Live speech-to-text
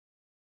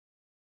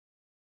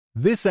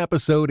This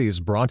episode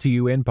is brought to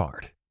you in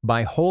part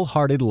by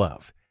Wholehearted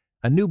Love,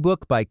 a new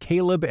book by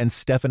Caleb and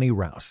Stephanie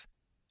Rouse.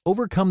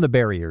 Overcome the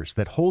barriers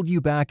that hold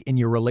you back in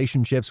your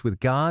relationships with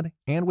God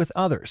and with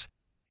others,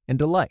 and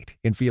delight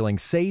in feeling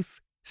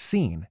safe,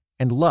 seen,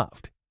 and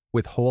loved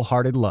with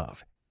Wholehearted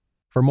Love.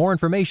 For more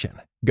information,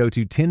 go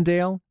to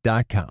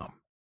Tyndale.com.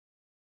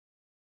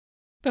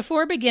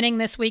 Before beginning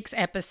this week's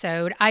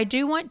episode, I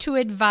do want to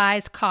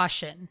advise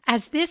caution,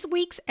 as this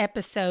week's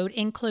episode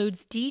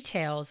includes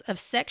details of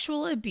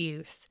sexual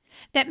abuse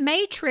that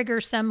may trigger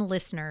some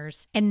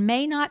listeners and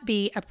may not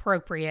be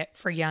appropriate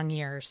for young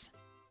ears.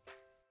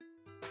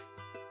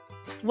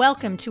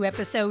 Welcome to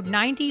episode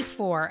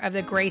 94 of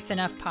the Grace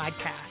Enough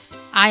podcast.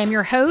 I am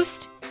your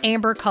host,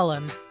 Amber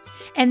Cullum.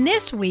 And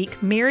this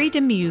week, Mary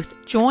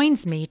DeMuth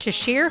joins me to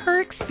share her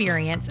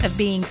experience of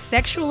being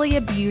sexually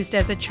abused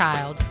as a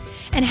child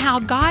and how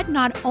God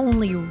not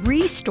only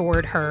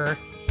restored her,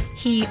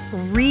 He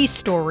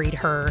restoried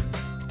her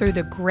through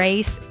the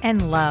grace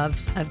and love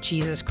of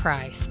Jesus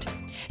Christ.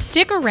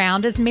 Stick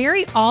around as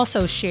Mary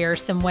also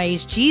shares some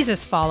ways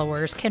Jesus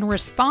followers can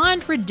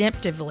respond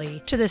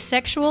redemptively to the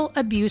sexual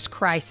abuse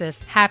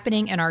crisis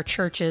happening in our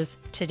churches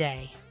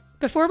today.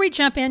 Before we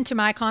jump into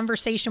my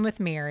conversation with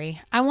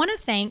Mary, I want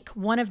to thank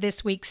one of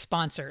this week's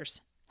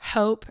sponsors,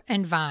 Hope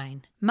and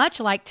Vine. Much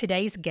like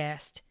today's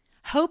guest,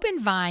 Hope and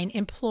Vine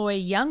employ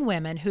young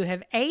women who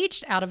have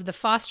aged out of the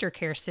foster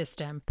care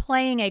system,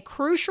 playing a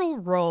crucial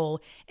role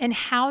in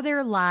how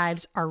their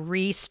lives are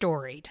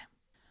restoried.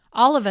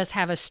 All of us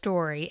have a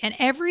story, and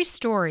every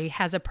story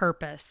has a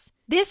purpose.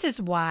 This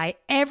is why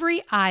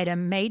every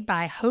item made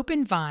by Hope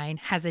and Vine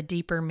has a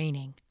deeper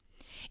meaning.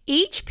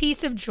 Each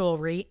piece of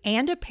jewelry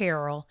and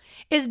apparel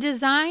is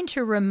designed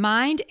to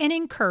remind and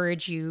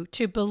encourage you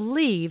to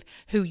believe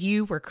who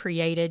you were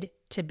created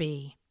to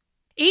be.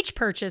 Each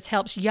purchase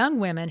helps young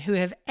women who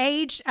have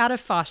aged out of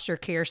foster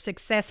care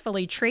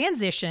successfully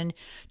transition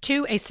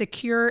to a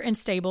secure and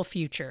stable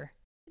future.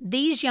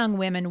 These young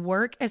women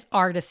work as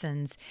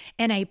artisans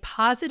in a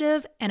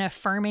positive and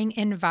affirming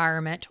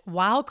environment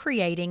while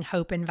creating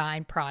Hope and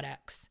Vine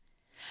products.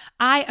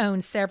 I own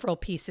several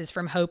pieces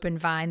from Hope and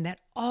Vine that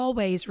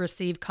always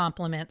receive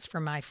compliments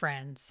from my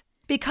friends.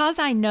 Because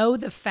I know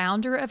the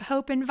founder of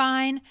Hope and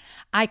Vine,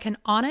 I can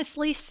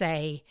honestly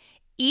say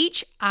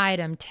each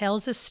item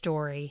tells a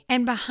story,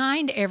 and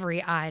behind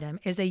every item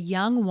is a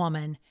young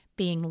woman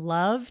being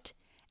loved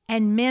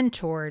and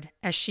mentored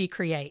as she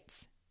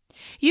creates.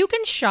 You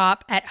can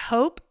shop at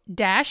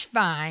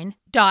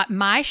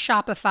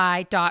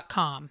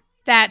hope-vine.myshopify.com.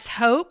 That's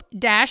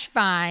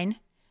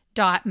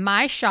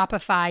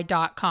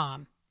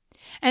hope-vine.myshopify.com.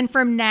 And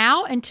from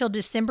now until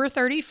December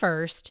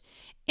 31st,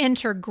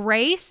 enter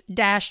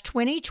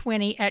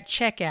Grace-2020 at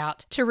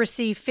checkout to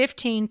receive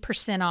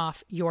 15%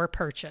 off your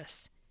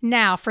purchase.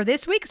 Now, for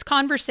this week's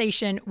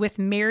conversation with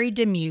Mary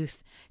DeMuth,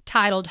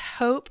 titled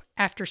Hope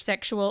After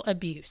Sexual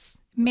Abuse.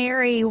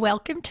 Mary,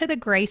 welcome to the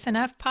Grace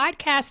Enough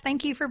podcast.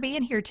 Thank you for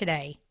being here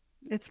today.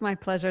 It's my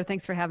pleasure.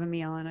 Thanks for having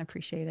me on. I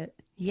appreciate it.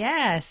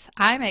 Yes,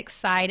 I'm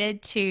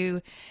excited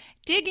to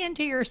dig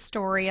into your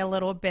story a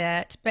little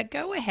bit, but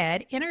go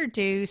ahead,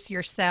 introduce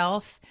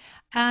yourself,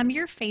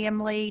 your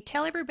family,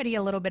 tell everybody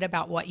a little bit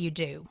about what you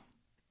do.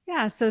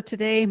 Yeah, so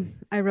today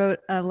I wrote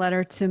a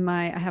letter to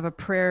I have a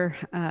prayer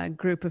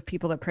group of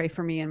people that pray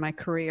for me in my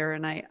career.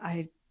 And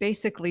I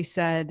basically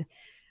said,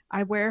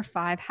 I wear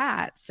 5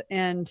 hats.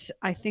 And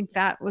I think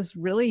that was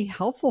really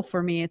helpful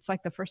for me. It's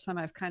like the first time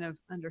I've kind of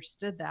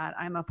understood that.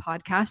 I'm a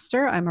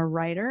podcaster, I'm a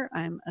writer,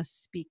 I'm a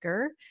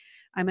speaker,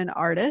 I'm an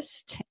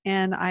artist,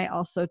 and I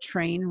also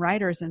train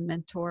writers and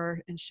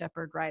mentor and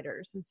shepherd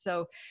writers. And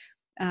so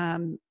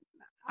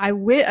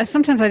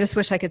sometimes I just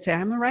wish I could say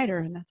I'm a writer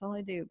and that's all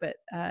I do. But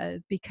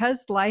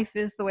because life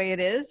is the way it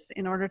is,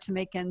 in order to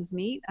make ends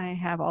meet, I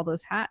have all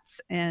those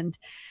hats. And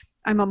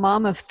I'm a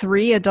mom of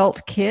 3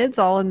 adult kids,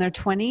 all in their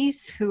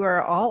 20s, who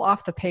are all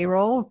off the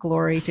payroll.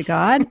 Glory to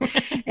God.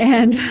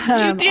 And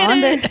you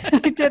did it.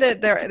 I did it.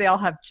 They all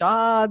have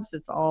jobs.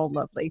 It's all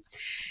lovely.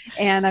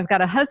 And I've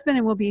got a husband,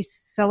 and we'll be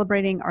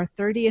celebrating our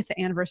 30th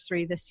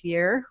anniversary this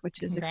year,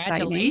 which is exciting.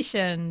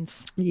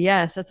 Congratulations.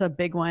 Yes, that's a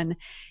big one.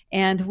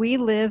 And we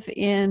live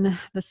in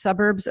the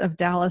suburbs of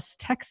Dallas,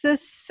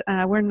 Texas.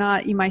 We're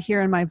not, you might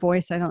hear in my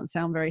voice, I don't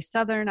sound very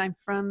Southern. I'm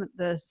from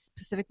the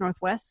Pacific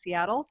Northwest,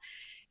 Seattle,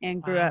 and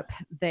grew up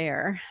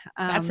there.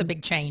 That's a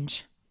big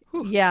change.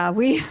 Whew. Yeah,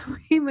 we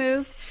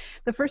moved.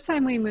 The first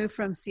time we moved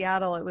from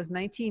Seattle, it was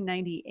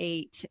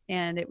 1998,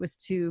 and it was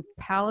to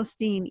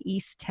Palestine,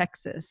 East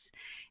Texas.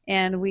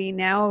 And we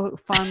now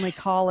fondly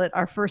call it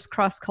our first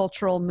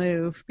cross-cultural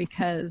move,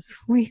 because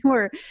we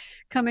were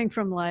coming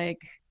from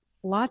like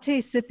latte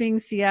sipping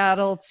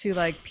Seattle to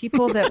like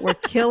people that were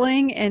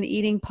killing and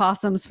eating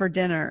possums for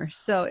dinner.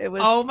 So it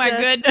was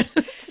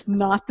goodness,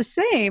 not the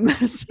same.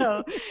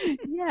 So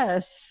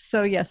yes,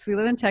 we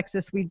live in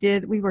Texas. We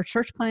were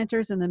church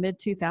planters in the mid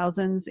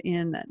 2000s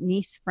in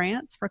Nice,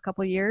 France for a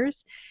couple of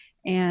years.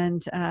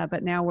 And,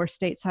 but now we're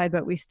stateside,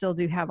 but we still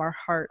do have our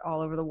heart all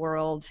over the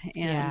world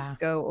and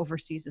go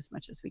overseas as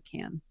much as we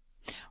can.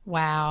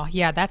 Wow.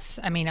 Yeah. That's,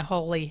 a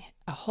wholly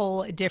a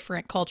whole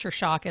different culture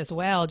shock as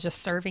well,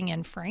 just serving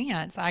in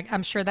France.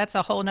 I'm sure that's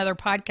a whole nother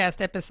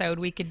podcast episode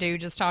we could do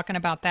just talking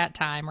about that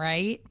time,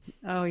 right?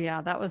 Oh,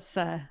 yeah, that was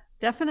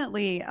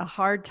definitely a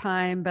hard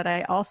time. But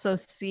I also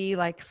see,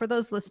 like, for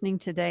those listening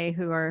today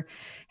who are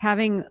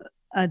having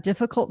a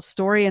difficult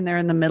story and they're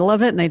in the middle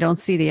of it and they don't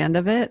see the end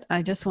of it,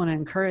 I just want to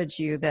encourage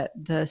you that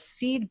the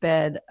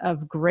seedbed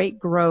of great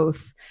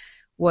growth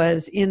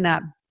was in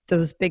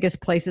those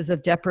biggest places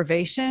of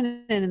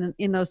deprivation and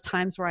in those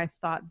times where I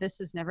thought this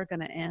is never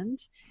going to end.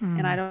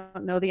 And I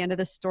don't know the end of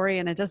the story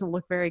and it doesn't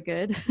look very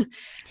good.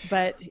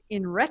 But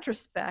in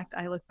retrospect,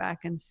 I look back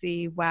and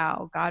see,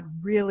 wow, God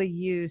really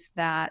used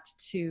that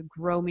to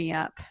grow me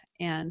up.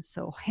 And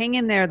so hang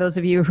in there, those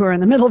of you who are in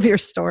the middle of your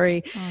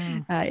story.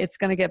 It's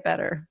going to get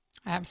better.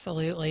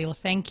 Absolutely. Well,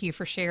 thank you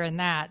for sharing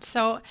that.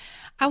 So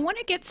I want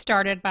to get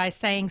started by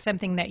saying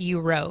something that you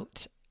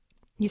wrote.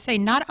 You say,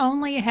 not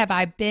only have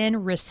I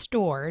been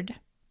restored,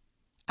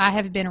 I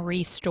have been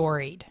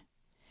restored.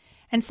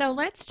 And so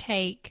let's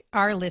take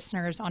our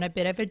listeners on a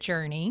bit of a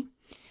journey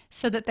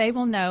so that they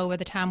will know by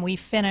the time we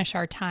finish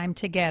our time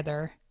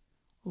together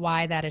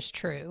why that is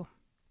true.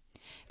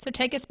 So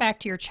take us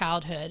back to your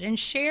childhood and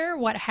share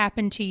what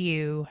happened to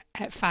you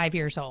at 5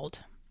 years old.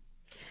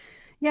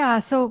 Yeah.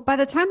 So by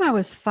the time I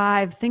was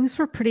 5, things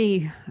were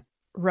pretty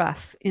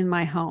rough in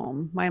my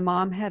home. My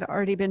mom had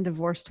already been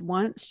divorced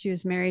once. She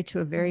was married to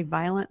a very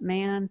violent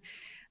man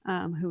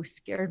who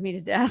scared me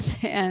to death.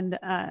 And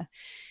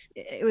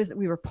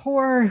we were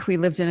poor. We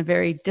lived in a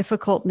very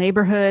difficult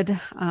neighborhood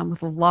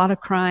with a lot of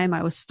crime.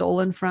 I was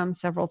stolen from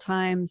several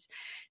times.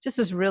 Just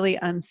was really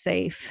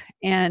unsafe.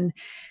 And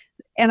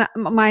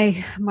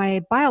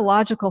my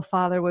biological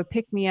father would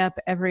pick me up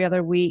every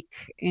other week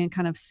and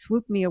kind of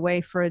swoop me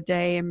away for a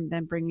day and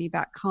then bring me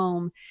back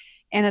home.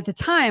 And at the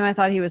time, I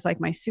thought he was like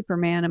my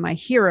Superman and my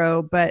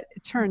hero, but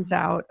it turns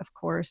out, of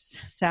course,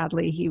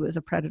 sadly, he was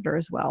a predator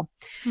as well.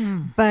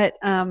 But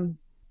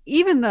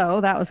even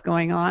though that was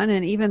going on,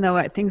 and even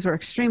though things were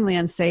extremely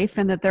unsafe,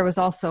 and that there was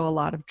also a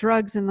lot of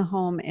drugs in the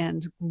home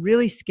and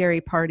really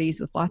scary parties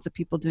with lots of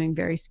people doing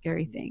very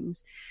scary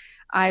things,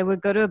 I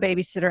would go to a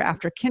babysitter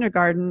after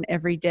kindergarten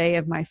every day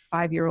of my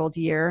 5-year-old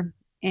year.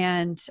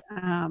 And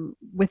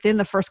within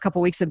the first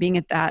couple of weeks of being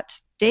at that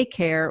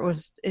daycare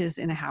is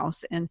in a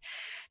house. And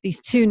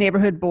these 2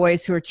 neighborhood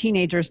boys who were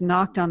teenagers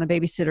knocked on the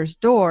babysitter's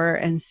door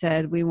and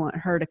said, "We want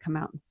her to come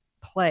out and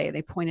play."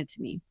 They pointed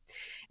to me.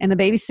 And the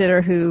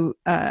babysitter, who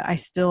I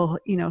still,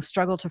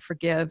 struggle to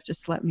forgive,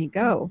 just let me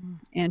go.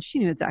 And she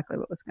knew exactly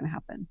what was going to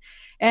happen.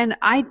 And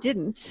I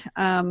didn't.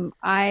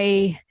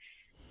 I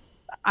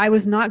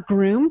was not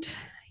groomed.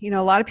 A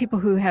lot of people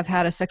who have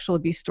had a sexual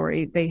abuse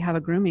story, they have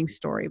a grooming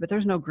story, but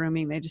there's no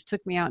grooming. They just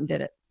took me out and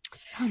did it.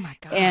 Oh my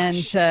gosh.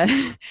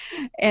 And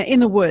in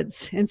the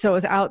woods. And so it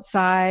was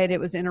outside. It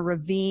was in a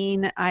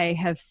ravine. I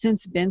have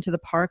since been to the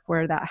park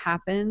where that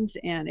happened,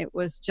 and it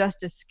was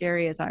just as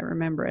scary as I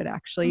remember it,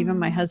 actually. Even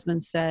my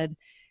husband said,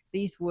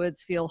 these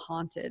woods feel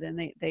haunted, and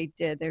they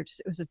did. It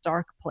was a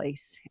dark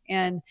place.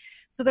 And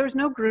so there was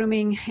no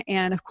grooming.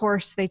 And of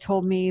course, they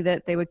told me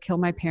that they would kill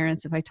my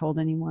parents if I told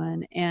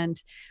anyone.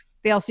 And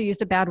they also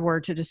used a bad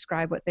word to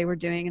describe what they were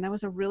doing. And I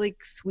was a really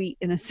sweet,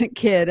 innocent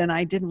kid, and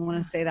I didn't want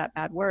to say that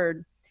bad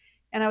word.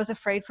 And I was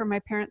afraid for my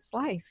parents'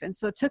 life. And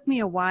so it took me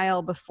a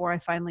while before I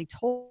finally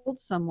told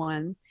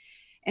someone.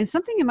 And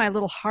something in my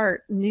little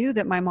heart knew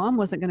that my mom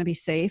wasn't going to be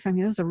safe. I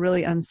mean, it was a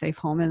really unsafe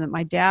home, and that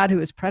my dad, who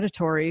was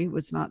predatory,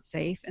 was not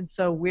safe. And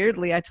so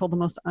weirdly, I told the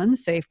most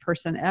unsafe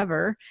person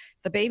ever,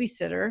 the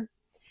babysitter.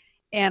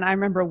 And I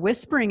remember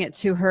whispering it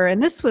to her.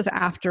 And this was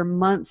after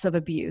months of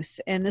abuse.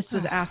 And this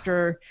was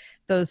after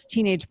those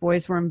teenage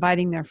boys were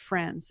inviting their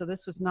friends. So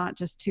this was not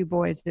just 2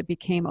 boys. It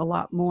became a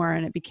lot more,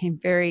 and it became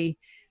very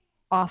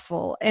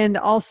awful. And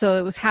also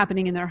it was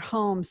happening in their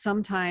home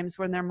sometimes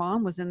when their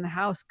mom was in the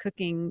house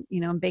cooking,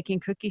 and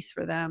baking cookies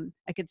for them.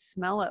 I could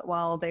smell it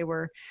while they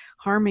were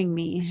harming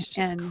me. It's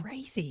just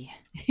crazy.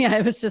 Yeah,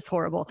 it was just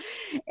horrible.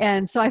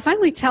 And so I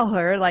finally tell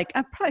her, like,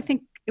 I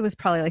think it was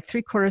probably like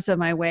 3/4 of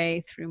my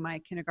way through my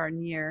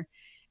kindergarten year.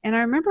 And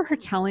I remember her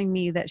telling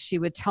me that she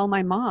would tell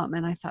my mom.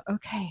 And I thought,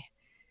 okay,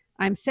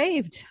 I'm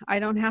saved. I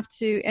don't have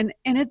to. And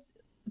it,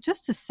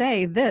 just to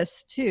say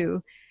this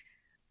too,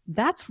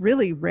 that's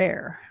really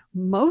rare.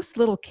 Most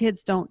little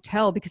kids don't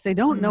tell because they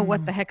don't know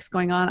what the heck's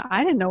going on.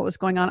 I didn't know what was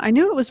going on. I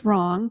knew it was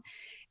wrong.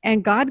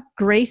 And God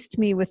graced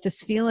me with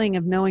this feeling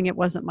of knowing it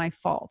wasn't my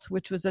fault,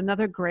 which was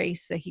another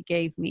grace that he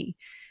gave me.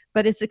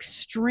 But it's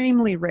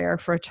extremely rare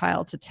for a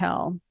child to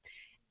tell.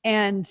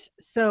 And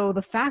so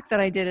the fact that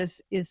I did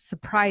is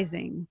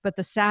surprising. But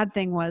the sad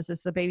thing was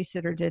the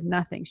babysitter did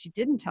nothing. She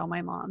didn't tell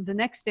my mom. The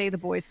next day, the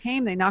boys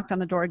came. They knocked on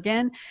the door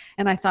again.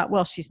 And I thought,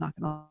 well, she's not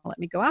going to let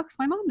me go out because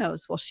my mom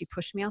knows. Well, she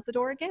pushed me out the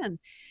door again.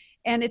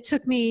 And it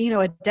took me,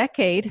 a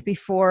decade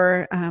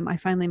before I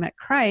finally met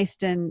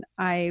Christ. And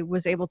I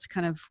was able to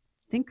kind of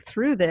think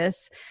through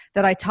this,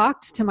 that I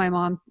talked to my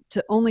mom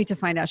only to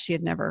find out she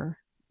had never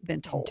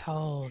been told.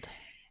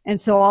 And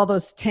so all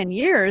those 10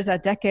 years,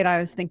 that decade, I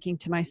was thinking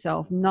to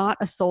myself, not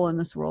a soul in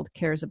this world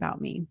cares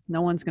about me.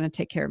 No one's going to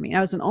take care of me.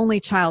 I was an only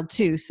child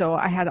too. So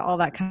I had all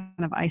that kind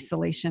of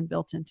isolation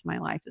built into my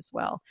life as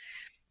well.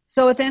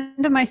 So at the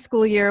end of my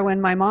school year,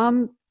 when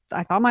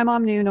I thought my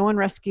mom knew, no one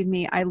rescued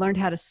me, I learned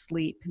how to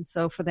sleep. And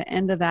so for the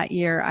end of that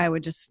year, I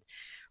would just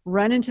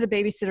run into the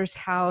babysitter's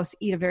house,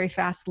 eat a very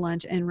fast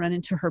lunch, and run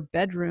into her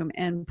bedroom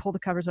and pull the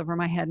covers over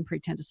my head and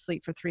pretend to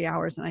sleep for 3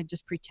 hours. And I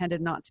just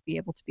pretended not to be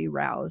able to be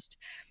roused.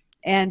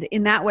 And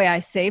in that way, I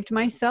saved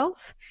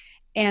myself.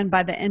 And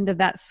by the end of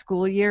that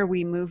school year,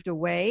 we moved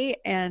away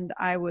and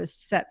I was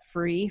set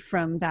free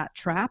from that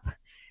trap.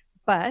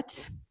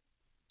 But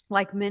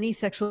like many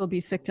sexual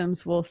abuse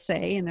victims will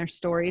say in their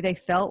story, they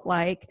felt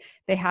like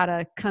they had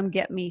a "come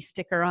get me"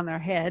 sticker on their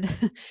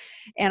head.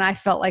 And I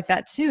felt like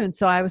that too. And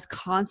so I was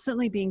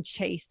constantly being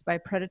chased by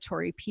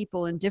predatory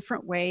people in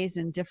different ways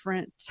in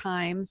different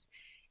times.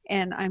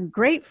 And I'm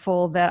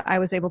grateful that I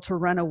was able to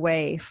run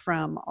away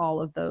from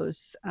all of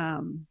those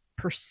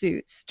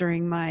pursuits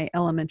during my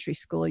elementary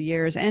school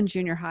years and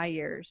junior high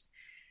years.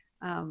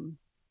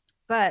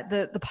 But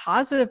the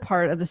positive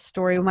part of the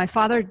story, my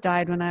father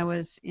died when I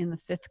was in the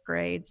 5th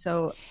grade.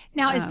 So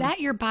now, is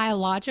that your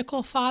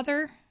biological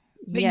father?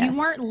 But yes. You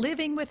weren't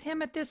living with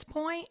him at this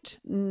point?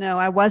 No,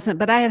 I wasn't.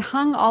 But I had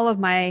hung all of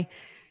my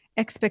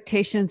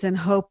expectations and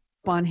hope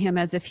on him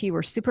as if he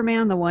were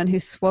Superman, the one who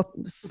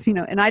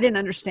and I didn't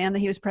understand that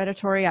he was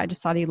predatory. I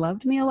just thought he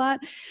loved me a lot.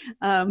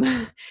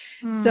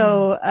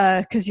 So,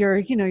 cause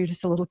you're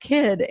just a little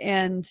kid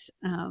and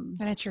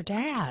it's your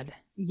dad.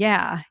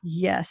 Yeah.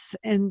 Yes.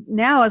 And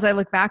now as I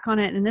look back on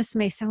it, and this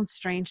may sound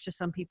strange to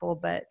some people,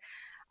 but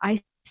I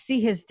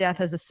see his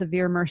death as a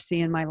severe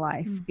mercy in my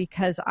life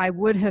because I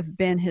would have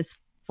been his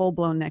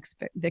full-blown next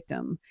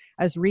victim.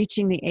 I was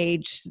reaching the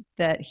age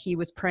that he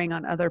was preying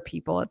on other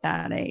people at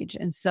that age.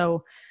 And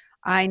so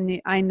I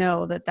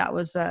know that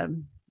was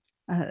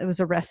it was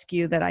a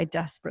rescue that I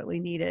desperately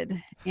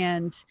needed.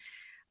 And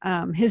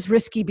his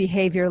risky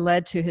behavior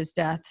led to his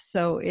death.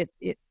 So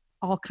it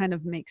all kind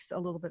of makes a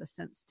little bit of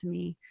sense to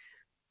me.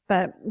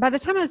 But by the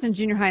time I was in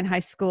junior high and high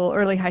school,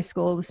 early high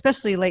school,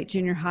 especially late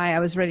junior high, I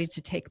was ready to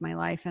take my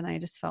life. And I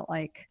just felt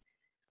like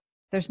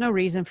there's no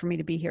reason for me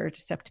to be here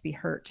except to be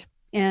hurt.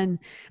 And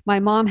my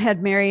mom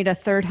had married a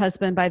 3rd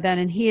husband by then,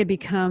 and he had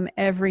become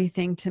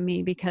everything to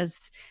me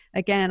because,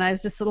 again, I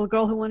was this little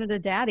girl who wanted a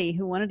daddy,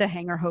 who wanted to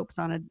hang her hopes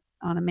on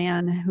a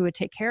man who would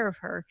take care of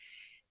her.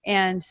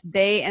 And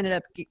they ended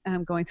up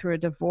going through a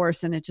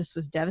divorce, and it just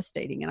was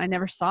devastating. And I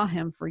never saw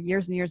him for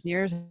years and years and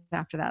years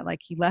after that. Like,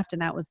 he left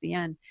and that was the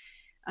end.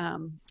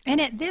 And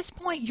at this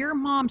point, your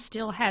mom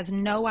still has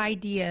no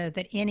idea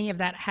that any of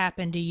that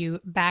happened to you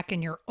back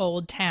in your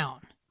old town.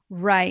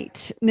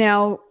 Right.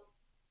 Now,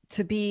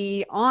 to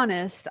be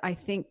honest, I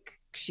think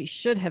she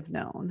should have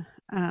known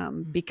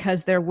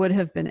because there would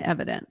have been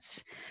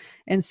evidence.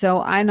 And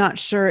so I'm not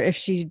sure if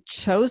she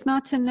chose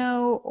not to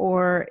know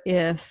or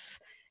if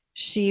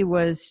she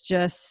was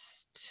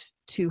just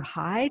too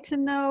high to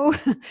know.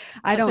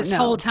 I don't know. This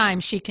whole time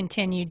she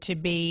continued to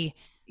be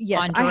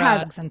on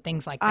drugs and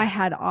things like that. I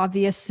had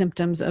obvious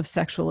symptoms of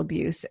sexual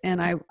abuse, and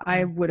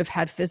I would have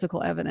had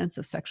physical evidence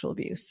of sexual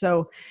abuse.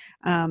 So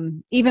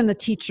even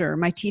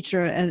my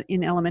teacher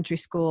in elementary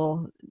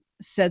school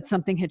said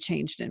something had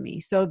changed in me.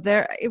 So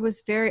it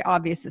was very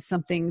obvious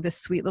that this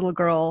sweet little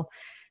girl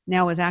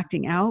now was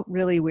acting out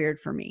really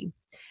weird for me.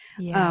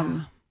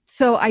 Yeah.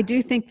 So I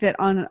do think that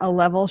on a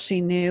level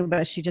she knew,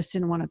 but she just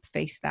didn't want to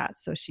face that.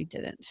 So she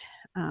didn't.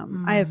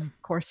 I have,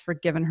 of course,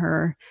 forgiven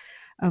her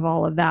of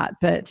all of that.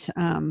 But,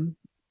 in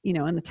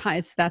the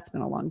times, that's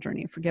been a long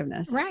journey of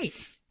forgiveness. Right.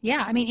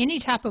 Yeah. I mean, any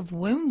type of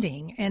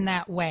wounding in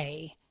that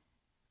way,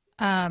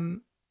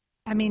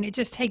 it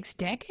just takes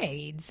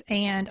decades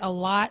and a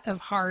lot of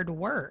hard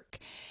work.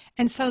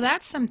 And so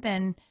that's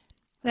something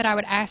that I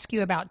would ask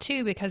you about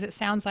too, because it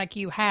sounds like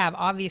you have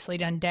obviously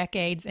done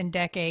decades and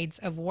decades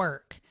of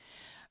work.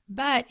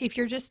 But if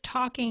you're just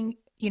talking,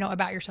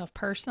 about yourself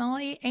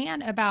personally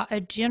and about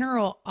a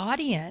general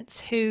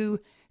audience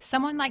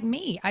someone like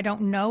me, I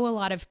don't know a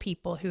lot of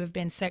people who have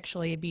been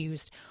sexually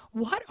abused.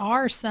 What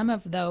are some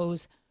of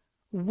those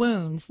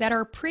wounds that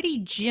are pretty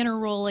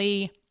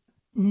generally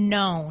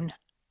known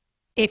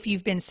if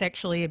you've been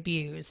sexually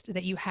abused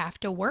that you have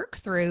to work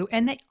through,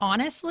 and that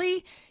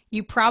honestly,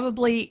 you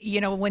probably,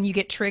 when you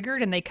get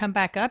triggered and they come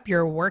back up,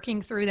 you're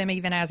working through them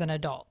even as an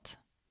adult?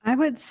 I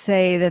would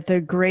say that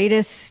the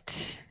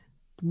greatest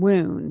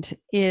wound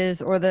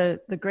or the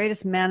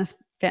greatest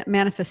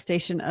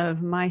manifestation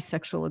of my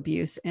sexual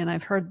abuse, and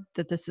I've heard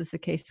that this is the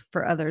case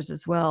for others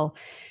as well,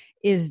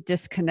 is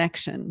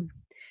disconnection.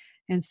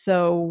 And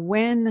so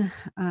when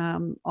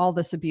all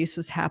this abuse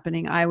was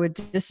happening, I would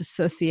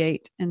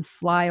disassociate and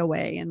fly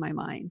away in my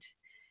mind.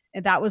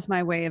 And that was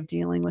my way of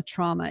dealing with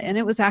trauma. And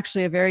it was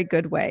actually a very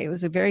good way. It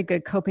was a very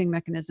good coping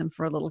mechanism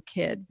for a little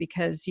kid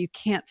because you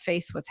can't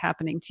face what's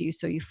happening to you,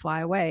 so you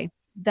fly away.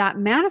 That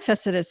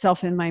manifested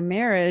itself in my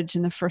marriage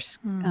in the first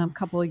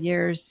couple of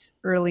years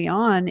early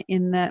on,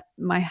 in that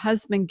my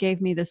husband gave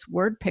me this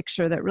word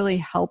picture that really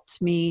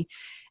helped me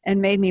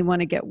and made me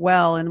want to get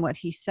well. And what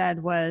he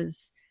said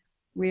was,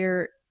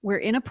 we're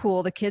in a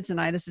pool, the kids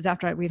and I, this is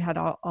after we'd had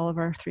all of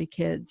our 3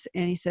 kids.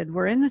 And he said,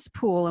 we're in this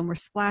pool and we're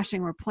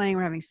splashing, we're playing,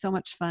 we're having so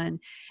much fun.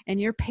 And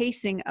you're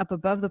pacing up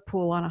above the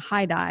pool on a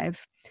high dive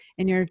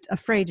and you're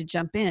afraid to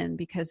jump in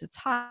because it's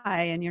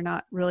high and you're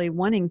not really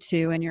wanting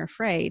to, and you're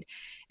afraid.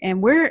 And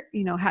we're,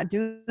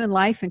 doing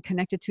life and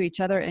connected to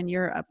each other, and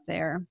you're up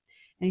there.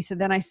 And he said,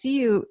 then I see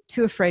you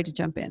too afraid to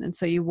jump in. And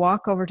so you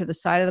walk over to the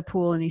side of the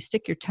pool and you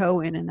stick your toe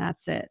in, and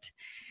that's it.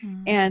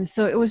 And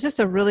so it was just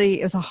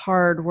it was a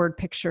hard word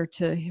picture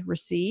to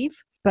receive,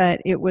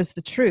 but it was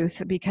the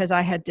truth, because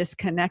I had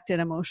disconnected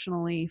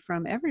emotionally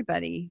from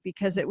everybody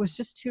because it was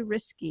just too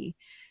risky.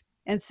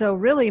 And so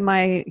really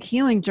my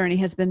healing journey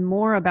has been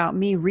more about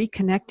me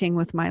reconnecting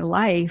with my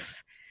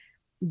life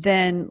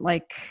than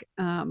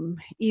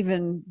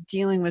even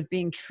dealing with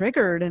being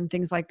triggered and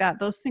things like that.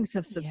 Those things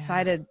have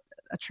subsided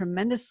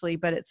tremendously,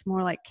 but it's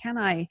more like, can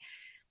I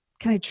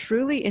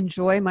truly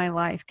enjoy my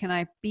life? Can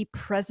I be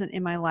present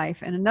in my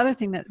life? And another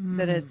thing that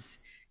it's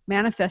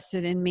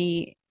manifested in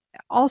me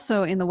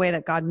also in the way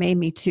that God made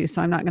me too.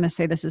 So I'm not going to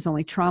say this is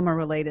only trauma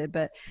related,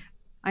 but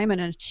I'm an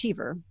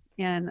achiever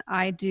and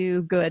I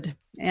do good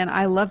and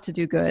I love to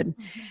do good.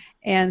 Mm-hmm.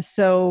 And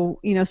so,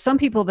 some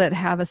people that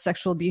have a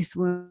sexual abuse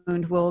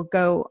wound will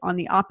go on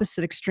the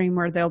opposite extreme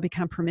where they'll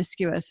become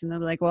promiscuous and they'll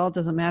be like, well, it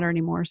doesn't matter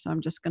anymore, so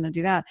I'm just going to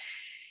do that.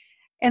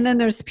 And then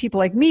there's people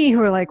like me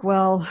who are like,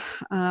 well,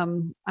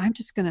 I'm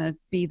just going to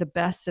be the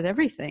best at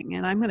everything.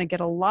 And I'm going to get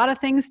a lot of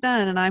things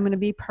done and I'm going to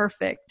be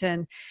perfect.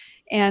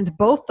 And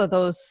both of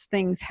those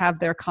things have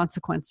their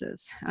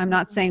consequences. I'm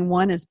not saying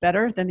one is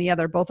better than the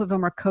other. Both of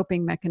them are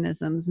coping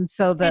mechanisms. And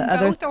so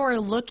both are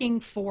looking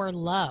for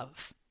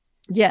love.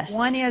 Yes.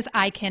 One is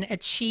I can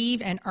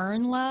achieve and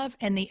earn love.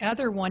 And the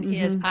other one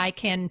is I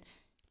can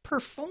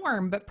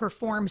perform, but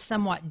perform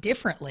somewhat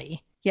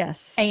differently.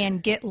 Yes.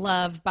 And get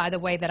love by the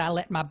way that I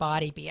let my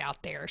body be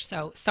out there.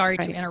 So sorry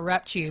to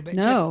interrupt you, but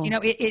just,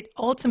 it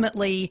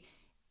ultimately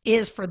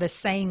is for the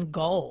same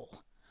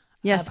goal.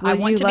 Yes. I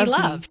want to be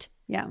loved.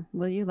 Me? Yeah.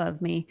 Will you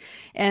love me?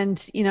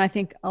 And, I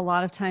think a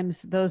lot of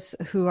times those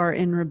who are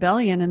in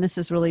rebellion, and this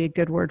is really a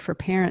good word for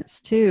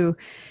parents too,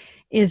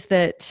 is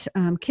that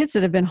kids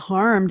that have been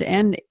harmed,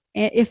 and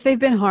if they've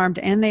been harmed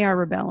and they are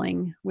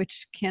rebelling,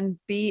 which can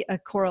be a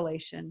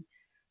correlation,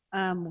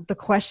 the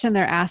question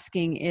they're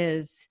asking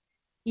is,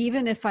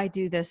 even if I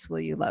do this, will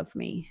you love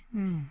me?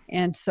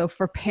 And so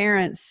for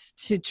parents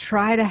to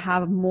try to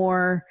have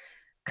more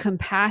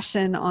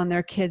compassion on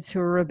their kids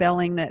who are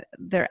rebelling, that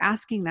they're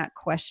asking that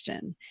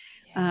question.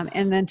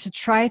 And then to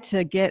try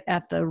to get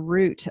at the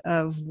root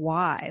of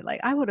why. Like,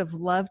 I would have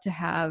loved to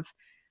have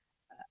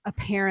a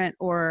parent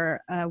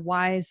or a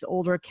wise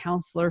older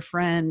counselor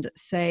friend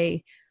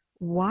say,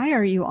 why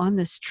are you on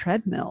this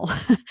treadmill?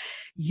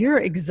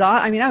 You're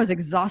I was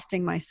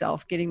exhausting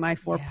myself getting my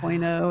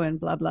 4.0 and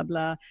blah, blah,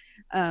 blah.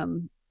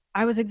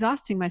 I was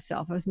exhausting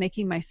myself. I was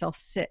making myself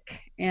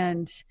sick,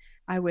 and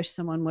I wish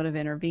someone would have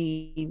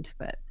intervened,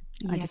 but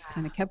I just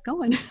kind of kept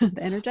going.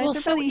 The Energizer Well,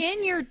 so Bunny.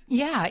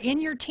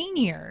 in your teen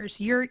years,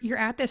 you're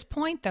at this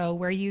point though,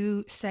 where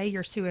you say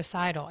you're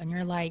suicidal and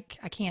you're like,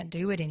 I can't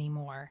do it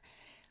anymore.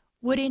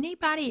 Would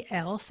anybody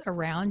else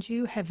around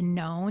you have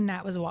known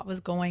that was what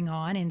was going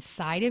on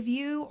inside of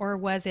you? Or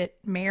was it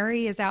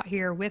Mary is out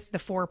here with the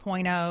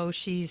 4.0,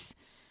 she's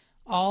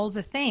all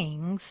the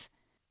things?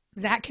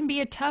 That can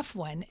be a tough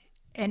one.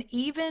 And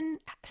even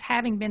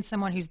having been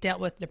someone who's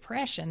dealt with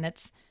depression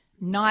that's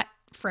not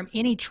from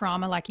any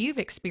trauma like you've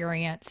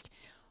experienced,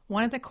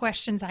 one of the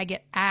questions I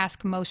get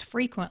asked most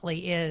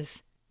frequently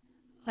is,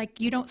 like,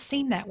 you don't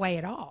seem that way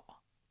at all.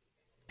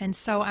 And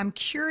so I'm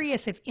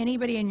curious if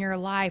anybody in your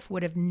life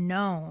would have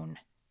known,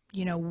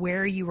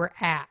 where you were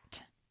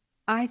at.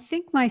 I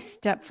think my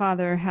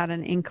stepfather had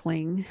an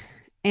inkling.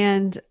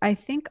 And I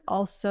think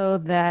also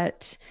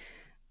that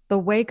the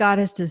way God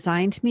has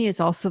designed me is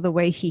also the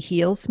way he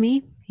heals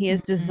me. He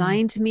has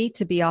designed me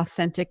to be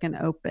authentic and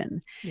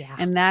open. Yeah.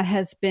 And that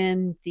has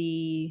been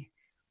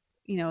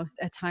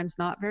at times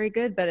not very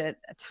good, but at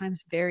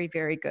times very,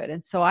 very good.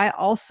 And so I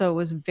also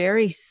was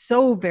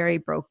so very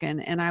broken.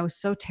 And I was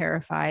so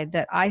terrified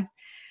that I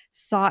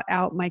sought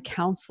out my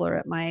counselor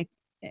at my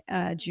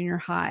junior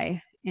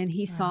high, and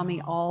he saw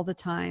me all the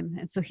time.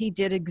 And so he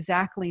did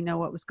exactly know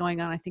what was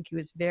going on. I think he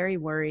was very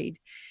worried.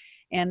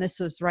 And this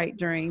was right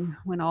during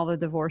when all the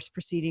divorce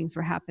proceedings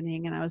were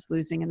happening and I was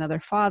losing another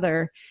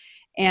father.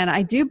 And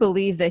I do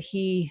believe that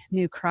he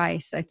knew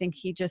Christ. I think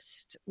he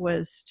just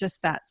was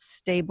just that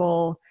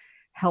stable,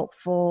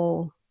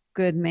 helpful,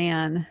 good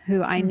man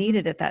who I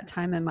needed at that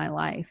time in my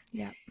life.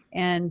 Yeah.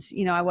 And,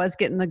 I was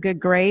getting the good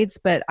grades,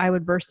 but I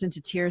would burst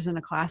into tears in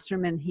a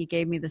classroom, and he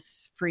gave me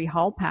this free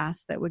hall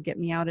pass that would get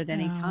me out at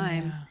any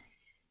time.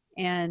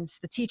 Yeah. And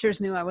the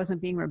teachers knew I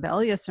wasn't being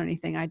rebellious or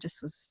anything. I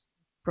just was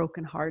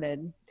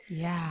brokenhearted.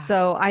 Yeah.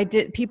 So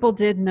people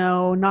did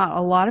know, not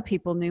a lot of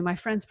people knew. My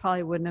friends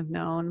probably wouldn't have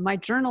known. My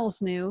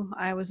journals knew.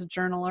 I was a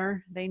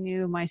journaler. They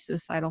knew my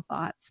suicidal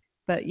thoughts.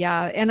 But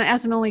yeah, and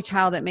as an only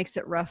child, it makes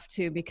it rough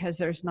too, because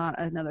there's not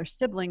another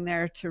sibling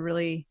there to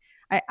really,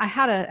 I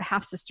had a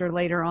half sister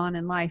later on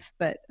in life,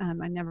 but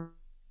I never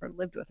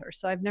lived with her.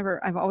 So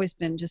I've always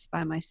been just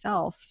by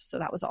myself. So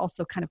that was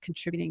also kind of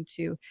contributing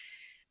to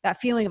that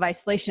feeling of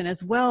isolation,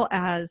 as well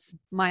as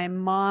my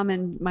mom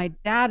and my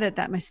dad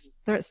my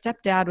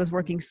stepdad was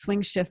working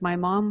swing shift. My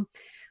mom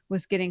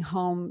was getting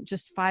home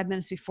just 5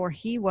 minutes before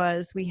he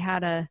was. We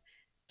had a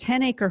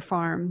 10-acre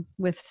farm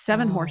with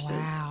 7 horses.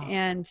 Wow.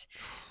 And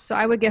so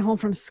I would get home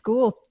from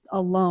school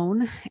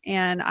alone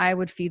and I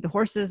would feed the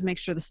horses, make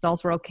sure the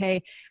stalls were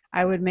okay.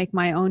 I would make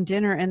my own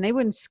dinner and they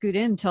wouldn't scoot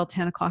in until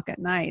 10 o'clock at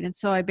night. And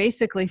so I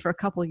basically, for a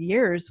couple of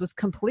years, was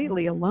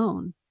completely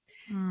alone.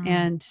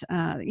 And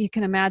you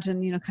can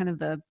imagine, kind of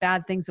the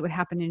bad things that would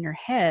happen in your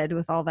head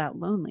with all that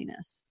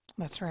loneliness.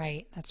 That's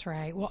right. That's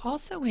right. Well,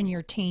 also in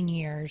your teen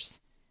years,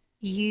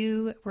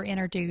 you were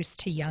introduced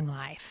to Young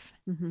Life.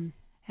 Mm-hmm.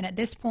 And at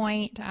this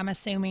point, I'm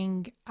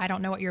assuming, I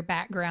don't know what your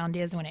background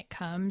is when it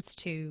comes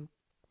to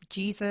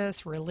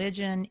Jesus,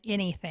 religion,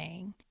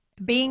 anything.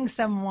 Being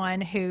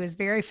someone who is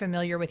very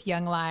familiar with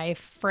Young Life,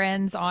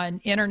 friends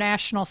on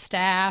international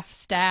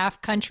staff,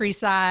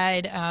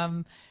 countryside,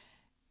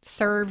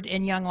 served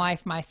in Young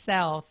Life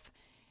myself,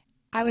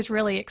 I was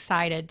really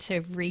excited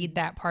to read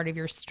that part of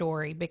your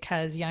story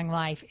because Young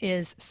Life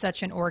is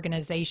such an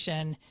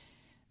organization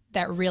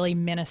that really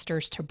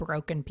ministers to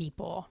broken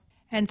people.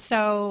 And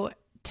so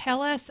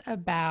tell us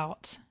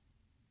about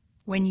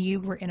when you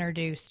were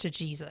introduced to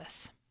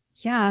Jesus.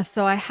 Yeah,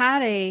 so I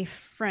had a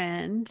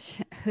friend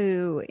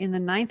who in the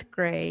 9th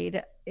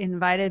grade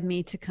invited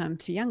me to come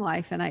to Young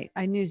Life, and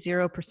I knew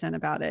 0%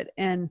 about it.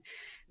 And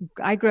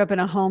I grew up in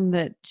a home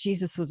that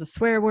Jesus was a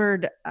swear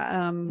word.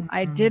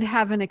 I did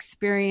have an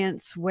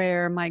experience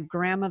where my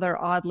grandmother,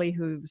 oddly,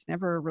 who was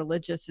never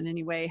religious in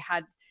any way,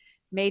 had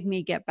made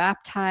me get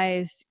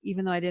baptized,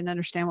 even though I didn't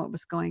understand what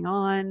was going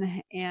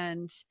on.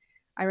 And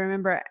I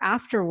remember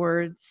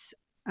afterwards,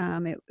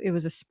 it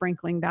was a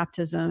sprinkling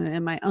baptism,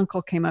 and my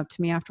uncle came up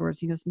to me afterwards.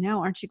 He goes,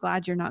 "Now, aren't you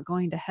glad you're not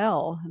going to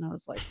hell?" And I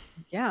was like,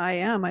 "Yeah, I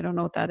am. I don't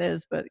know what that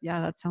is, but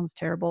yeah, that sounds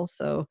terrible.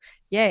 So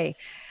yay."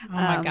 Oh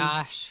my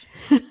gosh.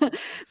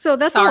 So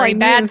that's Sorry, all I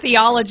bad knew.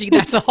 theology.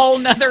 That's a whole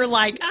nother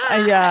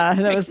Yeah,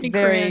 that was very,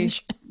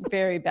 cringe.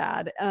 very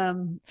bad.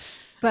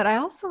 But I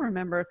also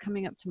remember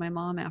coming up to my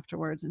mom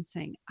afterwards and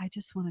saying, "I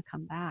just want to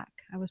come back."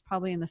 I was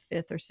probably in the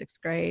 5th or 6th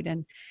grade.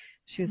 And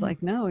she was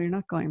like, "No, you're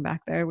not going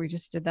back there. We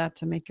just did that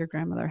to make your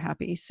grandmother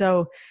happy."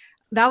 So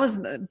that was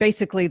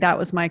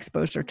my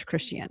exposure to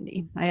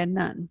Christianity. I had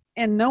none.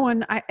 And no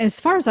one, as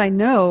far as I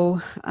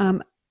know,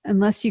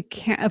 unless you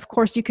can, of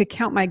course, you could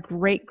count my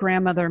great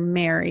grandmother,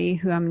 Mary,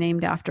 who I'm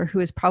named after,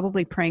 who is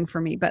probably praying for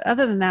me. But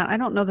other than that, I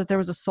don't know that there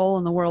was a soul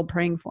in the world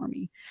praying for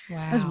me.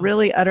 Wow. I was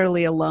really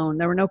utterly alone.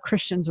 There were no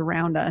Christians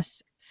around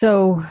us.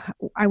 So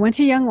I went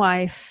to Young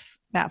Life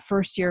that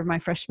first year of my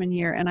freshman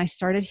year, and I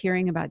started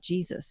hearing about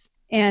Jesus.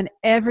 And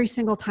every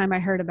single time I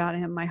heard about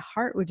him, my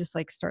heart would just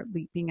start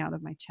leaping out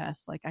of my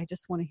chest. Like, I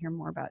just want to hear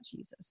more about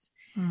Jesus.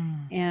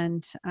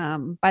 And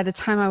by the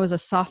time I was a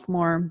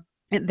sophomore,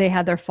 they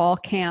had their fall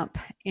camp,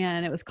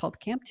 and it was called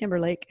Camp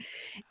Timberlake.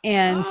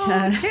 And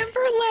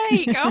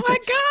Timberlake! Oh my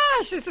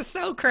gosh, this is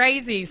so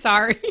crazy.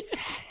 Sorry.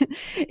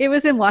 It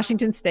was in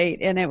Washington State,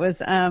 and it was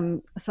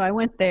so I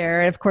went there.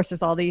 And of course,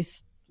 there's all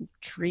these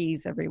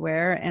trees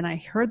everywhere, and I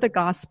heard the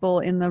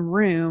gospel in the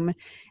room,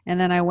 and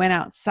then I went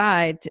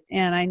outside,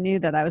 and I knew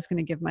that I was going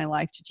to give my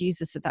life to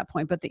Jesus at that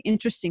point. But the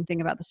interesting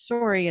thing about the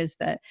story is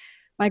that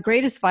my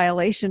greatest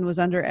violation was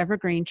under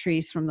evergreen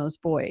trees from those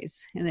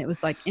boys, and it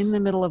was in the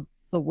middle of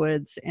the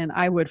woods, and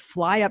I would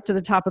fly up to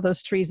the top of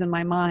those trees in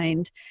my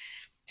mind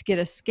to get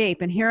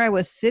escape. And here I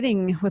was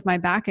sitting with my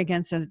back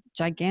against a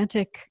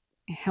gigantic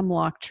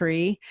hemlock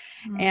tree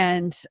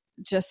and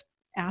just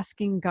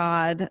asking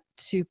God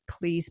to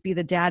please be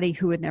the daddy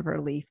who would never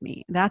leave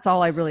me. That's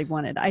all I really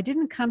wanted. I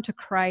didn't come to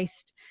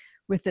Christ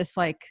with this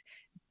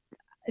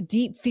a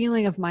deep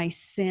feeling of my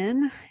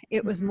sin.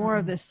 It was more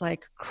of this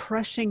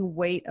crushing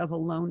weight of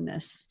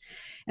aloneness.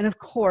 And of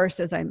course,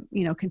 as I,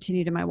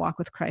 continued in my walk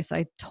with Christ,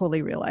 I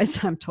totally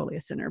realized I'm totally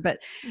a sinner. But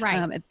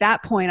at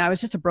that point, I was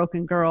just a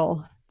broken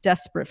girl,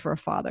 desperate for a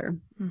father.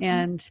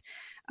 And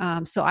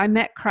so I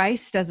met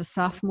Christ as a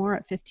sophomore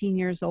at 15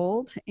 years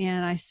old,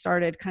 and I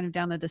started kind of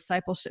down the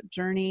discipleship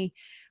journey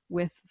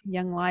with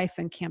Young Life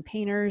and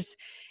campaigners.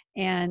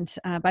 And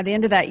by the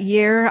end of that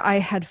year, I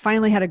had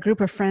finally had a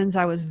group of friends.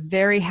 I was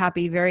very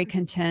happy, very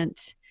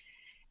content.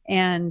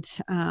 And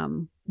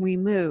we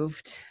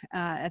moved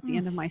at the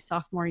end of my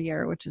sophomore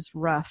year, which is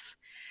rough.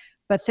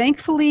 But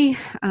thankfully,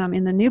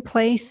 in the new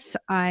place,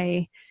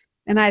 I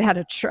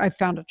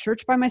found a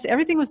church by myself.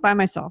 Everything was by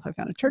myself. I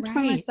found a church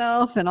by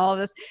myself and all of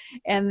this.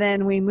 And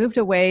then we moved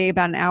away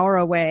about an hour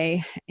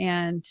away.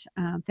 And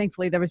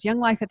thankfully there was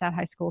Young Life at that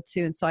high school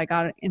too. And so I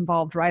got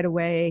involved right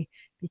away,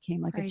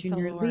 became a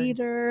junior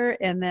leader.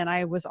 And then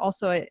I was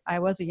a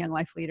Young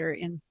Life leader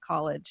in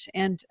college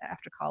and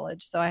after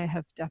college. So I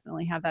have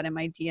definitely have that in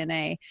my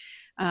DNA.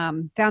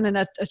 Found in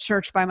a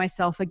church by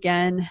myself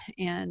again.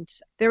 And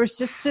there was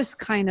just this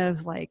kind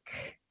of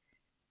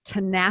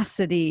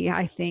tenacity,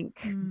 I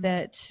think,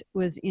 that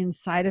was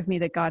inside of me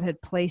that God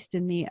had placed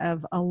in me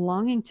of a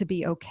longing to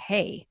be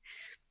okay.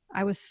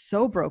 I was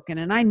so broken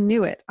and I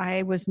knew it.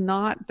 There was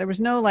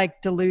no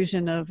like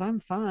delusion of I'm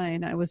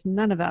fine. I was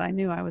none of that. I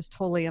knew I was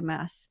totally a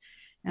mess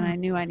and I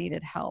knew I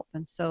needed help.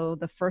 And so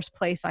the first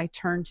place I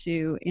turned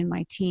to in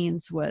my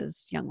teens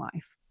was Young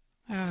Life.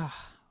 Oh,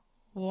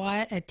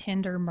 what a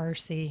tender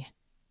mercy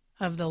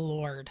of the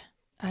Lord.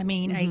 I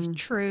mean, a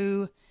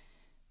true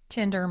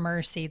tender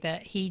mercy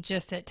that he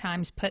just at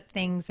times put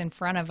things in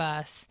front of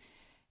us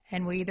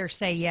and we either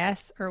say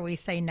yes or we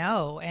say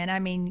no. And I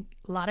mean,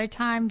 a lot of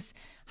times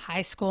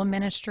high school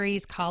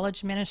ministries,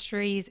 college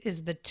ministries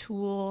is the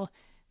tool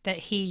that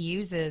he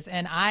uses.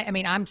 And I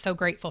mean, I'm so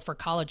grateful for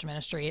college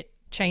ministry. It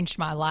changed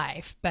my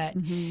life. But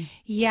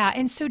yeah.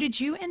 And so did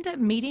you end up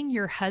meeting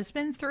your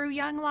husband through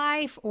Young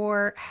Life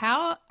or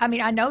how? I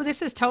mean, I know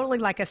this is totally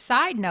like a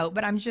side note,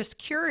 but I'm just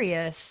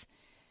curious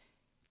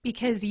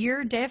because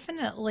you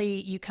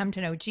come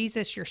to know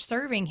Jesus, you're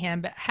serving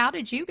him, but how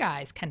did you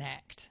guys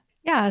connect?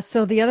 Yeah.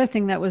 So the other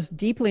thing that was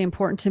deeply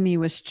important to me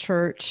was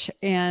church.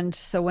 And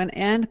so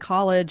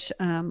college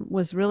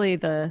was really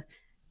the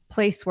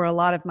place where a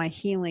lot of my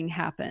healing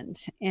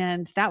happened.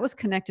 And that was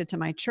connected to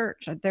my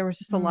church. There was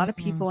just a lot of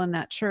people in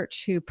that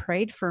church who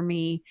prayed for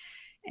me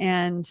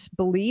and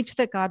believed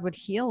that God would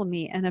heal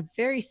me. And a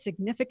very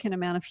significant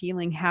amount of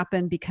healing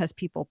happened because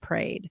people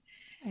prayed.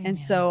 Amen. And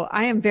so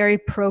I am very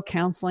pro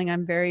counseling.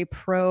 I'm very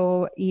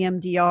pro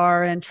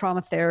EMDR and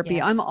trauma therapy.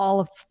 Yes. I'm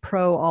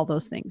pro all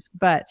those things,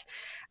 but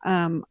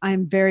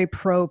I'm very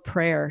pro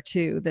prayer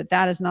too,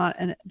 that is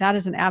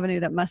an avenue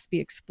that must be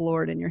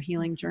explored in your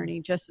healing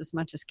journey just as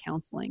much as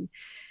counseling.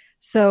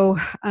 So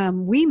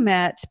we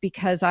met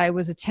because I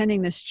was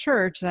attending this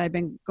church that I've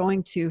been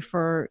going to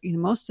for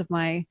most of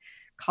my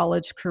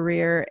college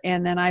career.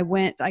 And then I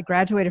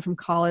graduated from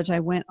college.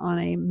 I went on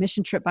a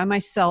mission trip by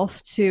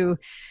myself to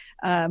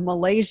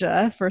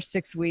Malaysia for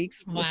 6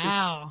 weeks, which is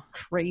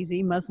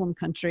crazy, Muslim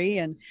country.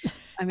 And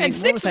I mean, and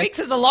 6 weeks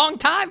is a long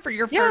time for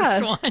your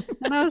first one.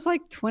 And I was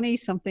like 20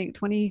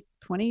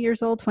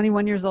 years old,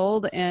 21 years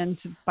old,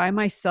 and by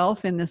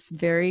myself in this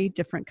very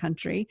different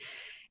country.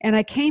 And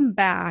I came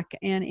back,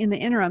 and in the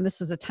interim,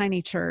 this was a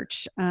tiny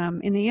church.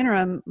 In the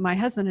interim, my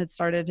husband had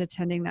started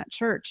attending that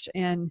church,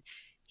 and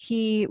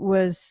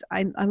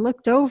I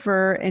looked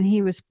over and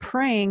he was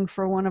praying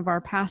for one of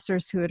our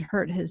pastors who had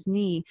hurt his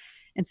knee.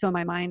 And so in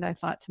my mind, I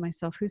thought to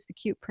myself, who's the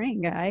cute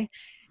praying guy?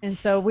 And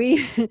so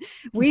we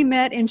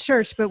met in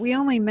church, but we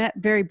only met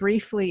very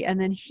briefly. And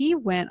then he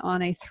went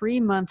on a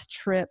 3-month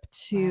trip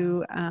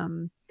to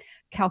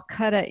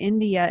Calcutta,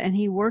 India, and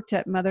he worked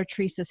at Mother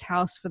Teresa's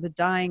house for the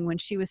dying when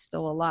she was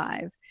still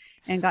alive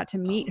and got to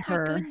meet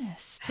her.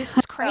 Goodness. This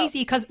is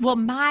crazy because,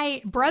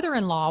 my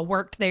brother-in-law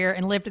worked there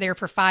and lived there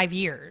for 5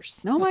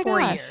 years. Oh my 4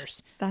 gosh.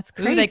 years. That's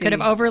crazy. Ooh, they could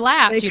have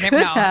overlapped. You never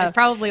know.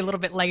 Probably a little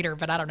bit later,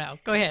 but I don't know.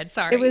 Go ahead.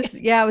 Sorry. It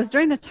was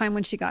during the time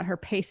when she got her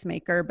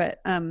pacemaker,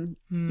 but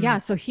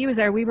so he was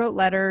there. We wrote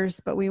letters,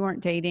 but we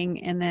weren't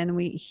dating. And then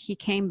he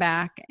came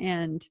back,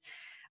 and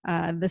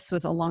this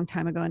was a long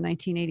time ago in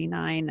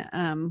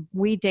 1989.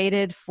 We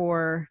dated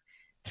for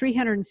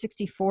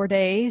 364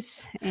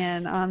 days.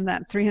 And on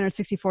that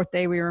 364th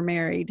day, we were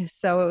married.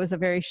 So it was a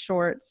very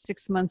short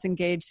 6 months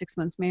engaged, 6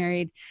 months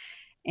married.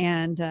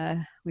 And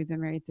we've been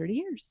married 30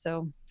 years.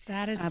 So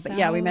that is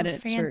we met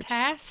at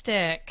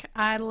fantastic. Church.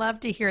 I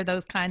love to hear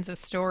those kinds of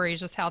stories,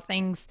 just how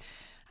things,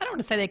 I don't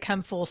want to say they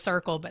come full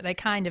circle, but they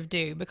kind of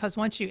do. Because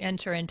once you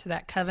enter into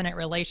that covenant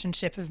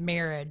relationship of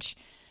marriage,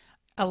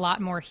 a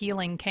lot more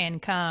healing can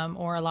come,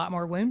 or a lot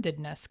more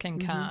woundedness can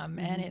come.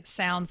 And it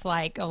sounds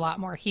like a lot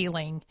more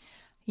healing,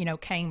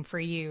 came for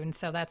you. And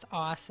so that's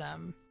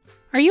awesome.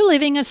 Are you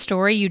living a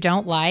story you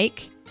don't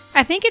like?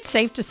 I think it's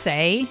safe to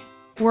say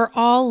we're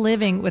all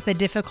living with a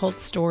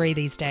difficult story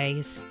these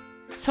days.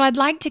 So I'd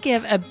like to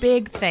give a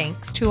big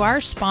thanks to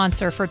our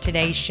sponsor for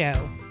today's show.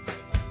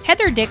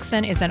 Heather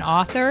Dixon is an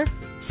author,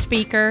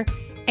 speaker,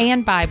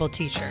 and Bible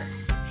teacher.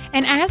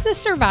 And as a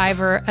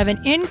survivor of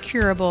an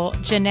incurable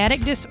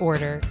genetic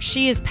disorder,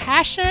 she is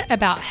passionate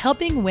about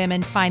helping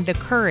women find the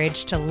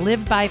courage to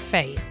live by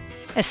faith,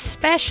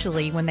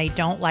 especially when they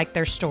don't like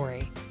their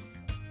story.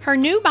 Her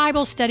new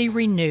Bible study,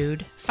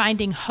 Renewed,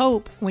 Finding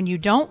Hope When You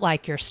Don't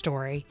Like Your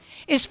Story,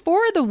 is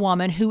for the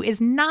woman who is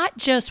not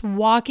just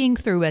walking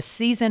through a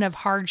season of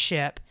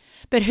hardship,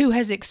 but who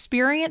has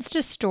experienced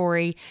a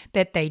story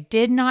that they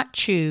did not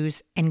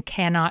choose and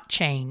cannot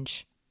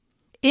change.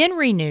 In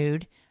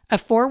Renewed, a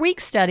 4-week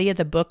study of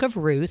the book of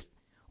Ruth,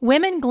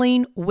 women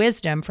glean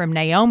wisdom from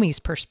Naomi's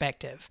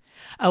perspective,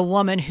 a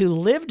woman who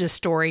lived a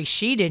story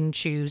she didn't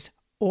choose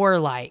or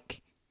like.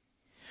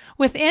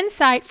 With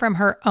insight from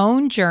her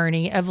own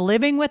journey of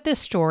living with this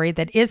story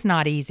that is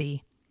not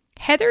easy,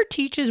 Heather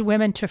teaches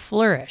women to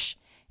flourish,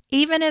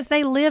 even as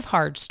they live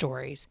hard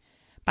stories,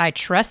 by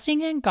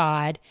trusting in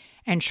God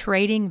and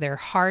trading their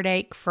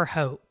heartache for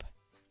hope.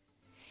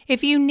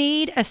 If you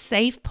need a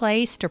safe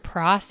place to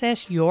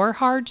process your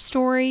hard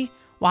story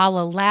while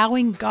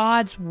allowing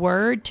God's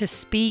Word to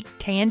speak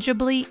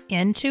tangibly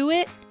into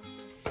it,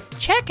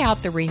 check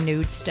out the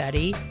Renewed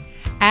study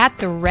at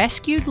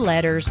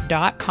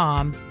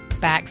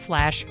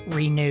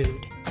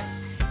therescuedletters.com/renewed.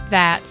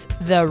 That's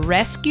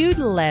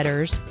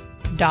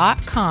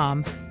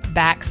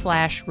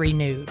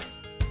therescuedletters.com/renewed.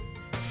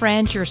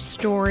 Friends, your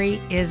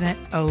story isn't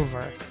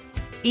over.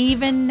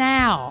 Even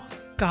now,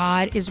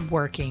 God is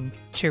working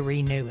to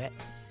renew it.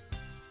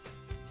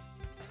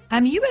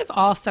 You have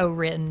also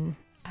written,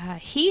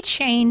 He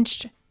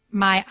changed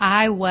my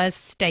I was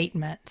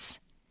statements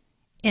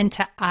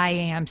into I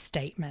am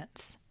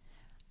statements.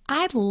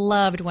 I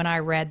loved when I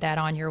read that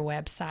on your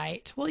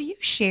website. Will you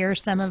share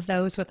some of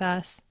those with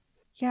us?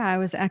 Yeah, I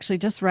was actually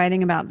just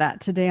writing about that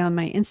today on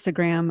my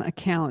Instagram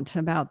account,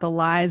 about the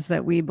lies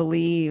that we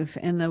believe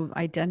and the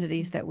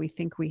identities that we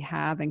think we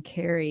have and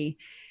carry.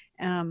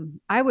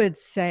 I would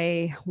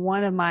say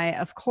one of my,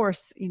 of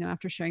course,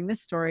 after sharing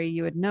this story,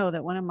 you would know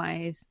that one of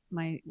my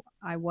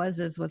I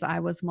was I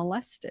was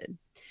molested.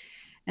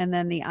 And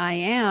then the I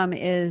am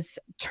is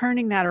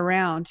turning that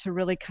around to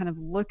really kind of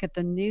look at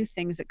the new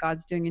things that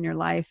God's doing in your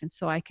life. And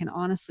so I can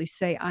honestly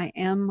say I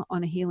am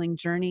on a healing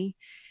journey,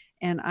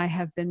 and I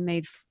have been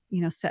made,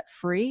 set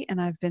free,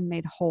 and I've been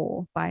made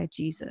whole by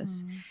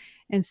Jesus.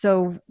 And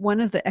so one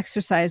of the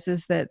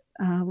exercises that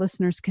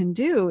listeners can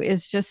do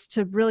is just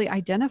to really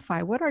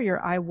identify, what are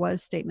your I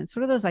was statements?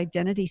 What are those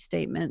identity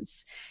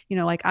statements?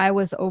 Like I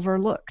was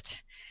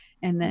overlooked.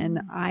 And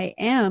then I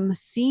am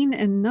seen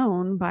and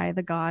known by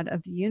the God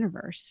of the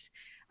universe.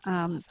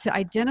 To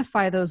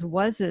identify those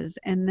wases,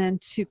 and then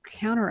to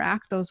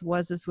counteract those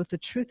wases with the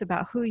truth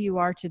about who you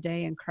are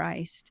today in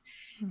Christ.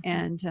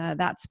 And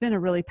that's been a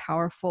really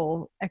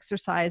powerful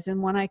exercise.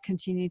 And one I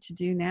continue to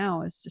do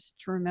now is just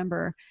to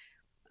remember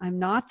I'm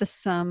not the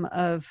sum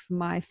of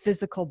my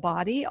physical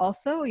body.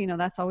 Also,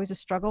 that's always a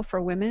struggle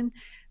for women.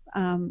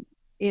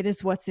 It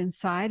is what's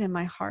inside in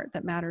my heart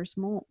that matters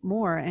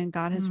more. And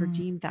God has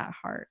redeemed that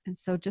heart. And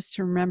so just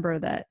to remember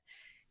that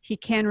He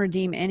can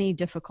redeem any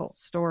difficult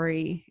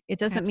story. It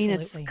doesn't mean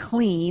it's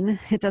clean.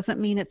 It doesn't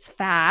mean it's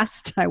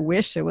fast. I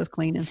wish it was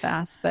clean and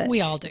fast, but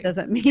we all do. It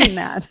doesn't mean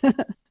that.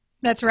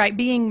 That's right.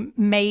 Being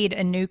made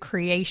a new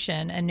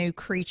creation, a new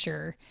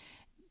creature,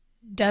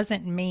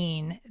 doesn't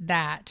mean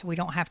that we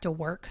don't have to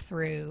work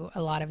through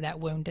a lot of that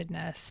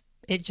woundedness.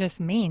 It just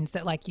means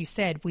that, like you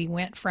said, we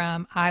went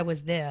from I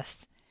was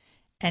this,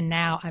 and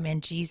now I'm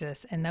in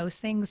Jesus, and those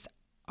things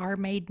are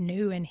made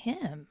new in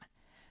Him.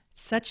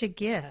 Such a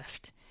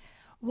gift.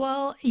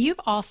 Well, you've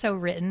also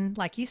written,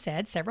 like you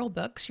said, several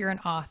books. You're an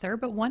author,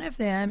 but one of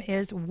them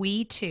is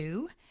We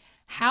Too: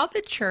 How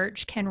the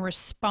Church Can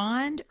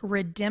Respond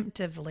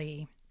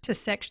Redemptively to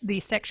the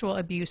Sexual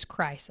Abuse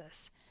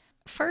Crisis.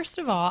 First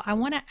of all, I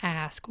want to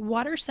ask,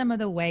 what are some of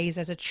the ways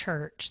as a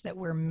church that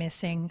we're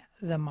missing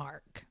the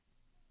mark?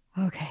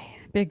 Okay,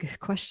 big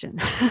question.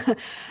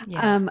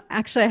 Yeah.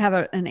 Actually, I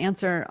have an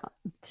answer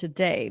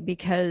today,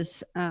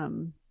 because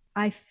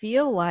I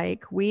feel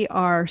like we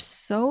are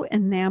so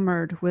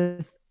enamored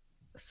with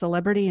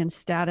celebrity and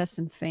status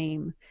and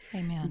fame.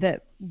 Amen.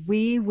 That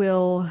we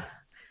will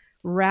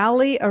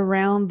rally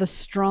around the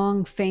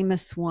strong,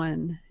 famous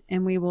one,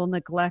 and we will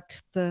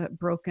neglect the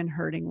broken,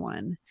 hurting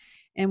one.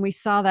 And we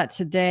saw that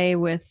today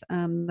with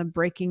the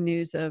breaking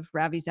news of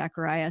Ravi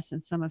Zacharias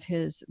and some of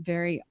his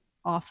very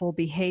awful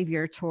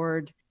behavior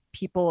toward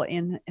people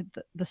in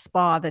the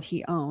spa that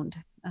he owned,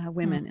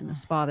 women in the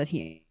spa that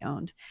he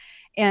owned.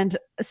 And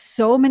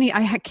so many,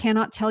 I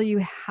cannot tell you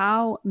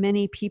how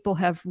many people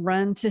have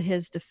run to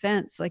his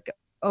defense, like,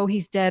 oh,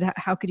 he's dead.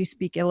 How could you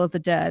speak ill of the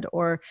dead?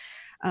 Or,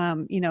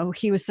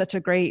 he was such a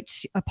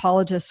great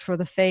apologist for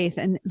the faith.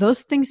 And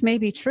those things may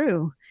be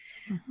true,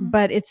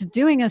 but it's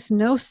doing us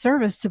no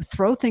service to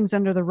throw things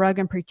under the rug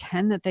and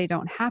pretend that they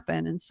don't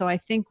happen. And so I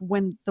think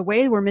the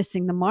way we're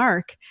missing the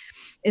mark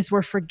is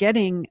we're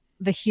forgetting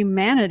the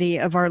humanity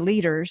of our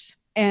leaders,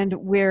 and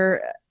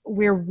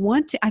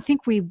I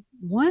think we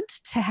want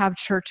to have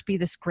church be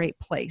this great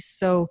place.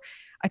 So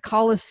I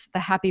call this the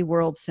happy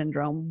world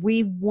syndrome.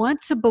 We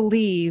want to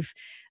believe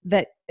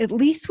that at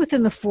least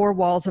within the four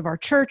walls of our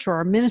church or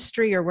our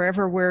ministry or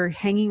wherever we're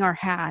hanging our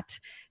hat,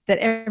 that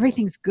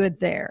everything's good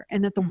there,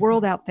 and that the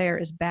world out there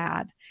is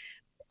bad.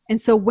 And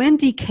so when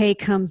decay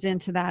comes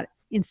into that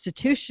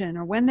institution,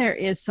 or when there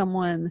is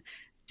someone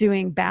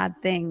doing bad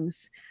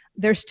things,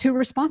 there's two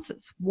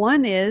responses.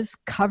 One is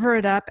cover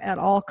it up at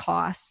all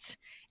costs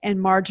and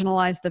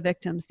marginalize the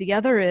victims. The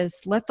other is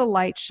let the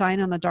light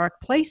shine on the dark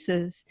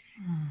places.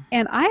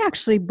 And I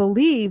actually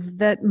believe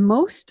that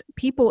most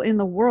people in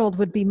the world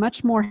would be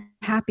much more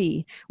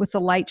happy with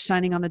the light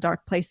shining on the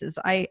dark places.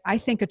 I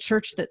think a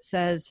church that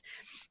says,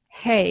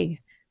 hey,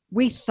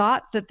 we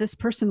thought that this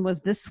person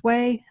was this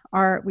way,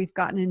 or we've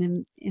gotten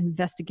an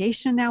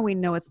investigation now. We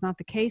know it's not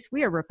the case.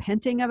 We are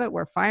repenting of it.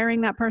 We're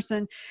firing that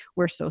person.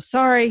 We're so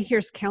sorry.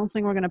 Here's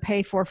counseling we're going to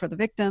pay for the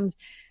victims.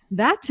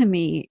 That to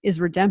me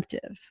is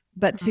redemptive.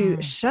 But to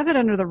shove it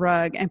under the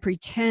rug and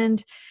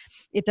pretend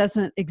it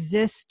doesn't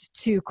exist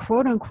to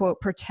quote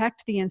unquote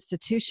protect the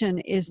institution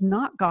is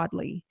not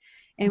godly.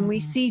 And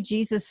we see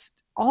Jesus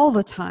all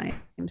the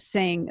time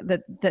saying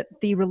that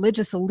the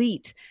religious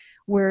elite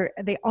where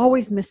they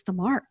always miss the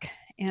mark.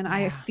 And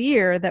I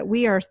fear that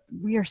we are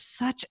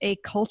such a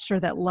culture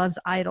that loves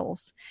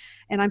idols.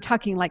 And I'm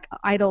talking like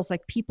idols,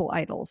 like people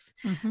idols.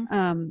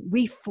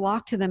 We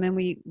flock to them and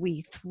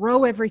we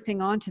throw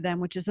everything onto them,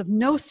 which is of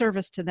no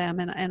service to them.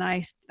 And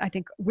I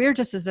think we're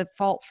just as at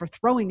fault for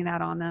throwing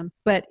that on them.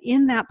 But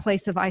in that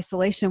place of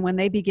isolation, when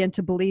they begin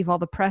to believe all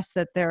the press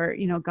that they're,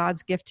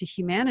 God's gift to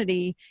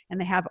humanity,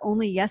 and they have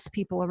only yes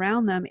people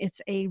around them,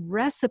 it's a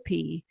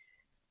recipe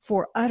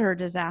for utter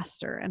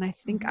disaster. And I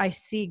think I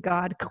see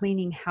God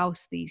cleaning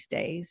house these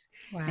days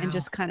and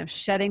just kind of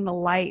shedding the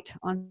light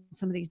on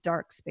some of these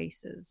dark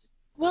spaces.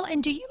 Well,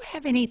 and do you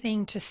have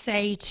anything to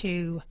say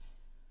to,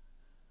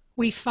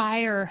 we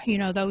fire,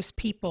 those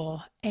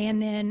people,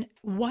 and then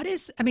what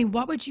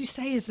would you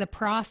say is the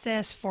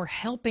process for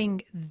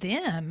helping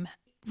them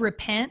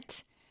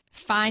repent,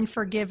 find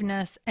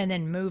forgiveness, and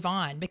then move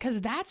on? Because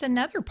that's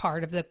another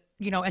part of the,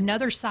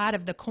 another side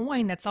of the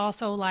coin that's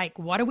also like,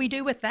 what do we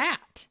do with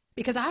that?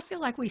 Because I feel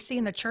like we see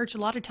in the church a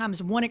lot of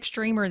times one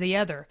extreme or the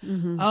other.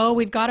 Oh,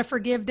 we've got to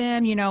forgive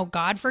them.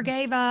 God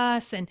forgave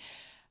us. And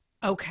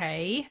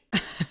okay,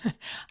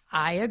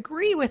 I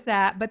agree with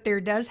that. But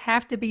there does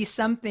have to be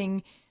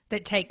something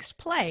that takes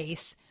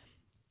place.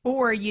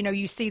 Or,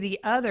 you see the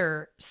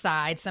other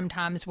side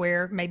sometimes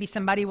where maybe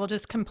somebody will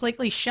just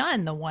completely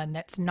shun the one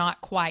that's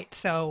not quite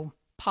so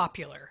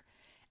popular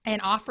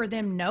and offer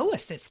them no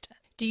assistance.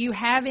 Do you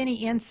have any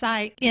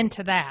insight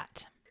into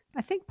that?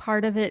 I think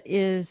part of it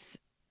is,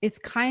 it's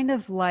kind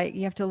of like,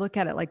 you have to look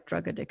at it like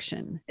drug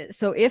addiction.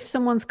 So if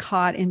someone's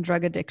caught in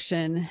drug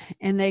addiction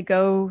and they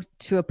go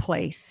to a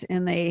place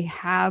and they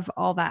have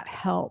all that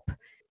help,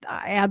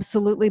 I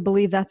absolutely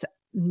believe that's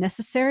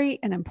necessary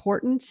and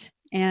important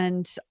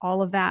and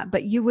all of that.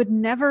 But you would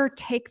never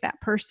take that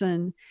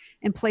person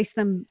and place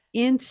them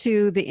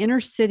into the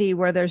inner city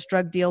where there's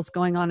drug deals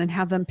going on and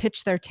have them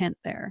pitch their tent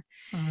there.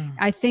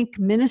 I think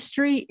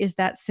ministry is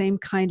that same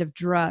kind of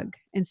drug.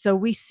 And so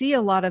we see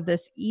a lot of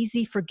this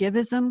easy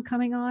forgivism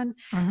coming on,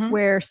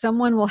 where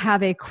someone will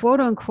have a quote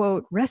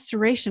unquote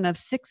restoration of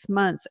 6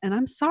 months. And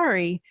I'm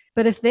sorry,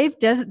 but if they've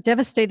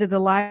devastated the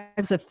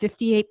lives of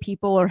 58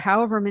 people or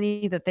however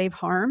many that they've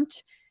harmed,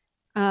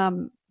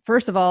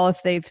 first of all,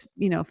 if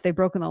they've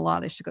broken the law,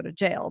 they should go to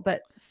jail.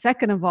 But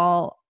second of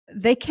all,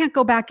 they can't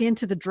go back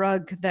into the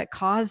drug that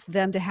caused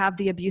them to have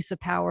the abuse of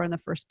power in the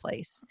first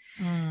place.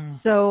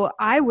 So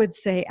I would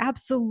say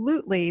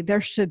absolutely there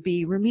should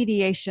be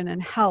remediation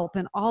and help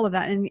and all of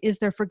that. And is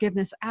there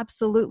forgiveness?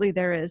 Absolutely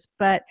there is.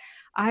 But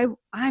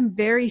I'm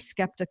very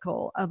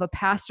skeptical of a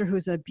pastor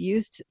who's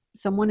abused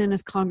someone in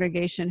his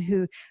congregation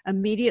who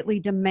immediately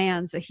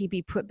demands that he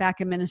be put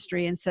back in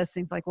ministry and says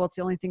things like, well, it's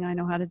the only thing I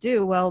know how to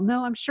do. Well,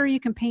 no, I'm sure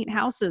you can paint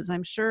houses.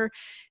 I'm sure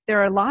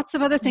there are lots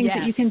of other things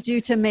that you can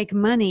do to make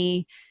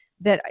money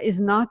that is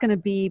not going to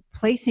be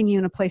placing you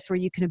in a place where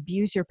you can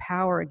abuse your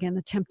power. Again,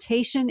 the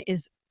temptation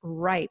is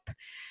ripe.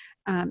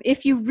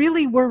 If you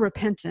really were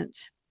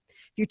repentant,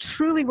 if you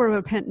truly were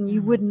repentant,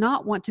 you would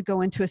not want to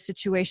go into a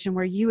situation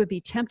where you would be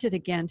tempted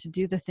again to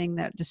do the thing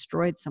that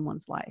destroyed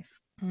someone's life.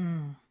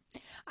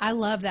 I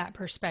love that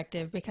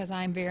perspective because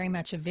I'm very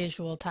much a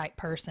visual type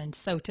person.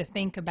 So to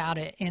think about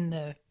it in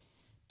the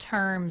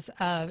terms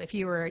of, if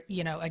you were,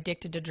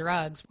 addicted to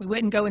drugs, we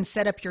wouldn't go and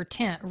set up your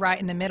tent right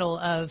in the middle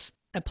of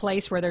a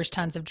place where there's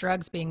tons of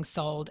drugs being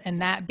sold.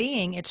 And that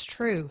being, it's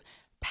true,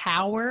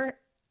 power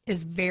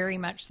is very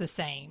much the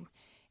same.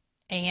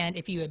 And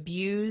if you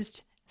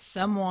abused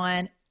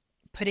someone,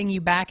 putting you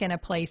back in a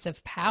place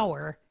of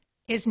power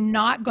is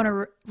not going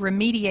to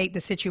remediate the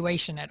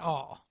situation at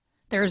all.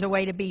 There's a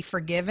way to be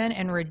forgiven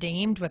and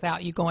redeemed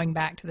without you going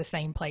back to the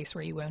same place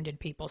where you wounded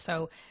people.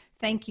 So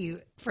thank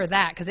you for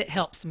that, because it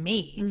helps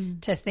me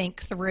to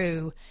think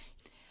through.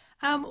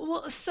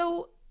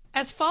 So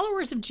as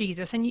followers of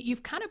Jesus, and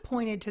you've kind of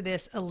pointed to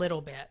this a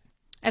little bit,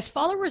 as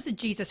followers of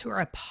Jesus who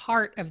are a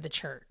part of the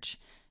church,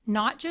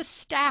 not just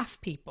staff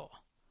people.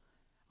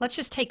 Let's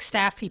just take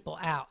staff people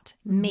out,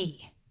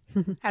 me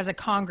as a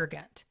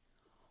congregant.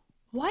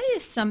 What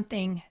is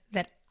something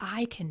that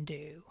I can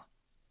do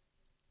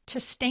to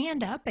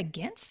stand up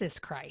against this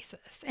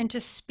crisis and to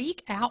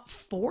speak out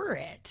for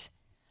it?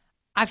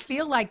 I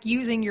feel like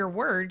using your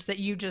words that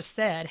you just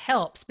said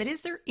helps, but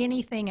is there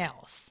anything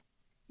else?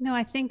 No,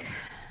 I think,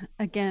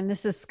 again,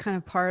 this is kind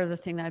of part of the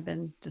thing that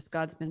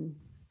God's been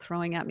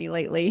throwing at me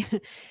lately,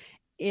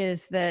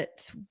 is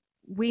that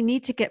we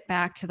need to get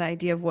back to the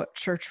idea of what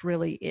church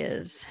really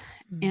is.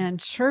 And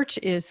church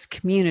is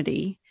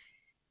community,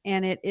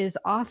 and it is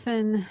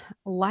often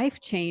life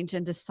change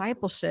and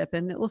discipleship.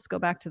 And let's go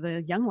back to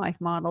the Young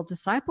Life model.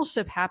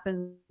 Discipleship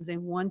happens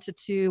in 1 to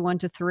 2, 1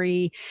 to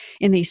 3,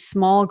 in these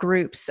small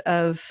groups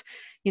of,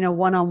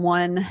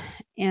 one-on-one.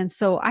 And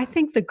so I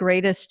think the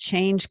greatest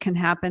change can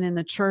happen in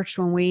the church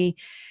when we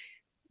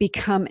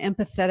become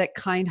empathetic,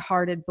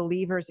 kind-hearted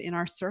believers in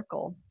our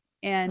circle.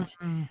 And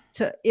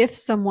if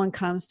someone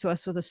comes to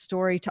us with a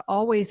story, to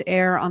always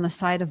err on the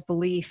side of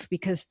belief,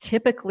 because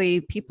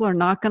typically people are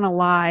not going to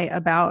lie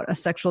about a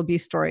sexual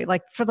abuse story.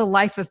 Like, for the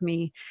life of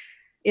me,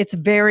 it's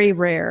very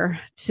rare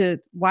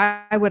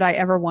why would I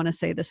ever want to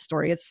say this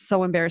story? It's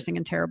so embarrassing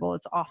and terrible.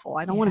 It's awful.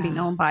 I don't want to be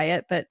known by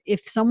it. But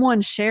if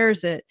someone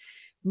shares it,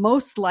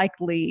 most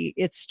likely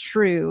it's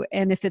true.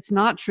 And if it's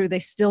not true, they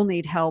still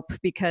need help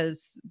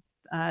because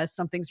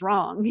something's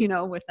wrong,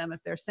 with them if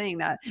they're saying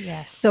that.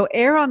 Yes. So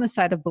err on the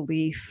side of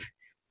belief.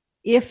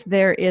 If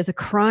there is a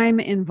crime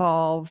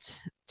involved,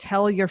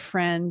 tell your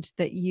friend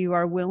that you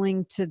are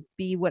willing to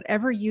be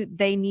whatever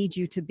they need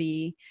you to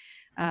be.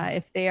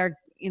 If they are,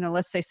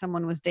 let's say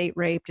someone was date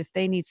raped, if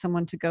they need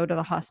someone to go to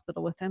the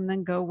hospital with them,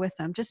 then go with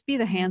them. Just be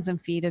the hands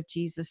and feet of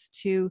Jesus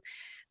to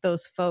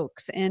those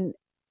folks. And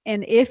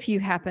if you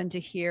happen to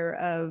hear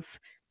of,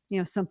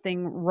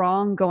 something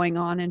wrong going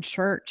on in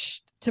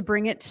church, to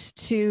bring it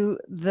to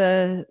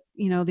the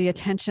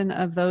attention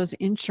of those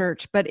in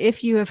church. But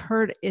if you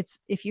heard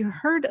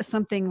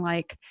something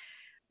like,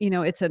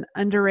 it's an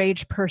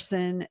underage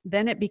person,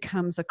 then it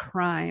becomes a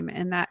crime,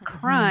 and that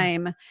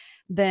crime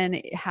then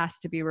it has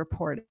to be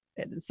reported.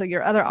 And so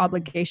your other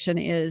obligation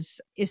is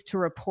to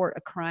report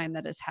a crime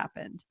that has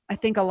happened. I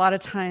think a lot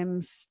of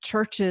times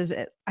churches,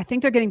 I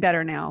think they're getting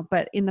better now,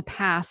 but in the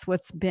past,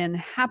 what's been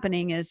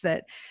happening is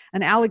that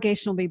an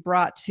allegation will be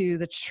brought to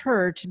the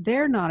church.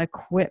 They're not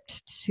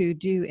equipped to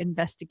do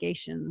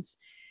investigations.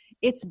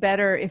 It's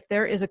better if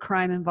there is a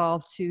crime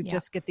involved to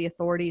just get the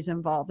authorities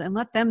involved and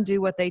let them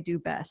do what they do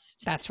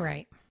best. That's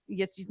right.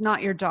 It's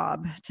not your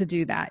job to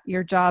do that.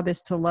 Your job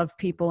is to love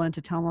people and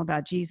to tell them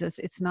about Jesus.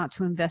 It's not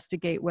to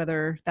investigate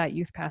whether that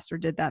youth pastor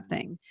did that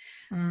thing.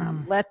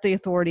 Let the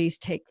authorities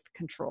take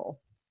control.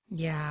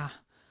 Yeah.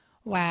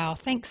 Wow.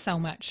 Thanks so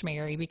much,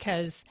 Mary,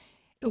 because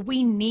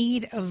we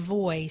need a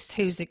voice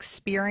who's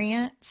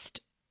experienced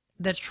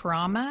the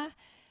trauma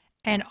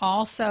and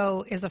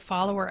also is a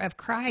follower of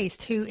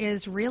Christ, who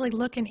is really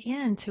looking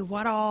into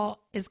what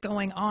all is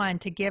going on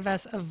to give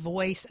us a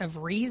voice of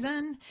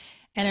reason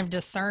and of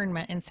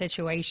discernment in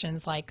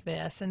situations like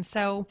this. And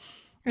so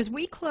as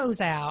we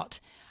close out,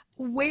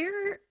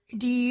 where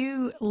do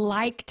you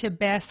like to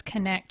best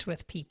connect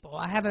with people?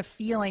 I have a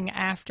feeling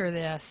after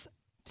this,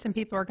 some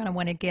people are going to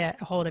want to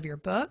get a hold of your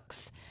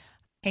books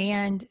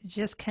and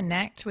just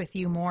connect with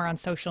you more on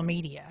social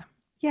media.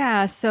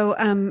 Yeah. So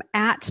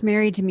at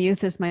Mary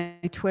DeMuth is my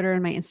Twitter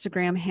and my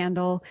Instagram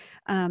handle.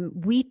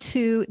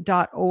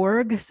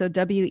 We2.org. So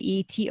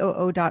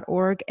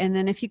WETOO.org. And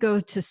then if you go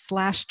to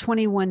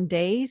 /21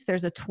 days,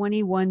 there's a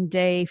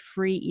 21-day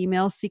free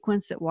email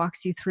sequence that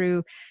walks you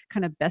through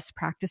kind of best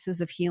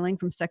practices of healing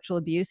from sexual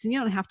abuse. And you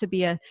don't have to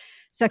be a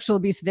sexual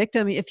abuse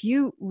victim. If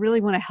you really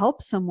want to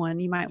help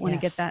someone, you might want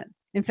to get that.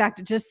 In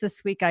fact, just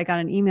this week, I got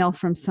an email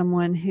from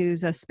someone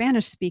who's a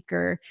Spanish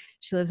speaker.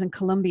 She lives in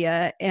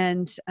Colombia.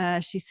 And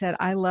she said,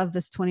 I love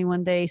this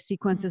 21-day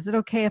sequence. Is it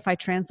okay if I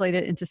translate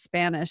it into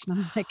Spanish? And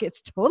I'm like, it's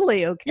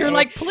totally okay. You're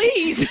like,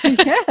 please.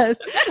 Yes.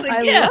 That's a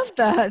I gift. love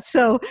that.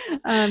 So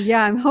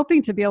I'm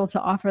hoping to be able to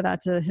offer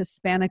that to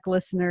Hispanic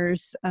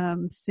listeners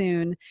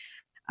soon.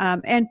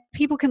 And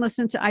people can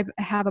listen to, I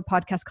have a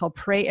podcast called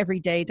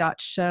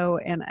prayeveryday.show,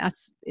 and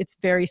it's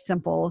very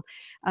simple.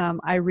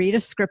 I read a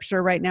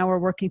scripture. Right now we're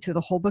working through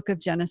the whole book of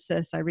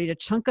Genesis. I read a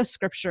chunk of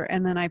scripture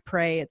and then I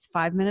pray. It's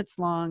 5 minutes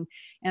long,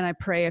 and I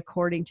pray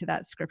according to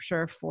that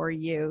scripture for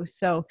you.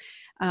 So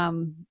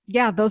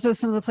those are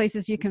some of the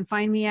places you can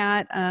find me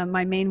at.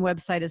 My main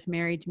website is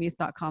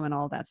marydemuth.com, and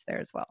all that's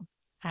there as well.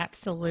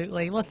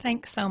 Absolutely. Well,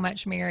 thanks so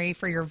much, Mary,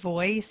 for your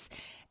voice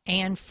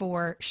and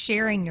for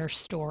sharing your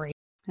story.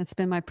 It's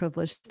been my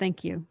privilege.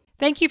 Thank you.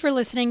 Thank you for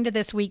listening to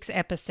this week's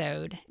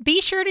episode.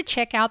 Be sure to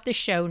check out the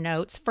show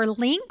notes for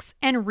links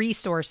and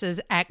resources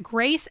at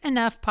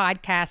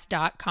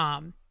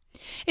graceenoughpodcast.com.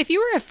 If you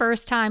are a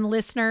first-time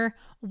listener,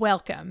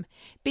 welcome.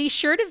 Be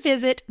sure to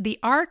visit the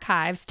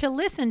archives to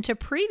listen to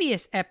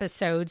previous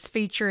episodes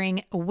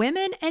featuring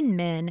women and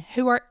men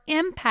who are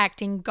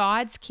impacting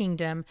God's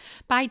kingdom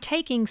by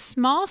taking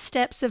small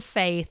steps of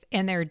faith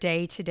in their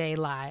day-to-day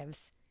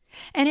lives.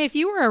 And if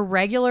you are a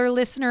regular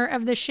listener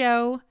of the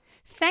show,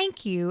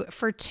 thank you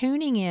for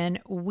tuning in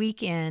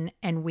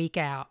and week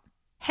out.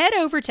 Head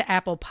over to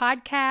Apple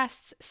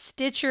Podcasts,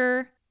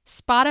 Stitcher,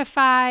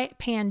 Spotify,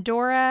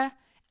 Pandora,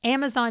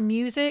 Amazon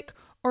Music,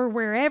 or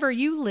wherever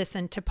you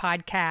listen to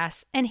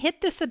podcasts and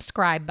hit the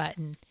subscribe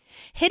button.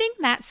 Hitting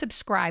that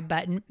subscribe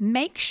button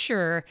makes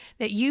sure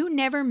that you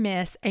never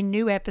miss a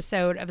new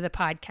episode of the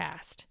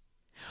podcast.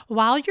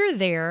 While you're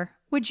there,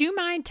 would you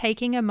mind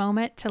taking a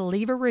moment to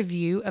leave a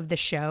review of the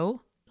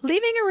show?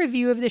 Leaving a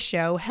review of the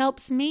show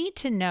helps me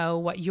to know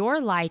what you're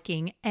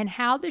liking and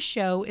how the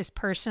show is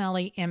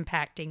personally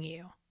impacting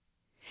you.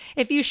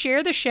 If you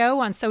share the show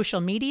on social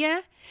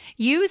media,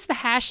 use the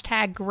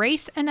hashtag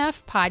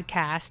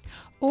GraceEnoughPodcast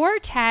or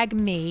tag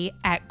me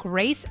at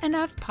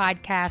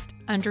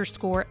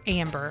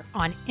GraceEnoughPodcast_Amber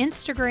on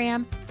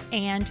Instagram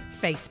and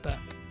Facebook.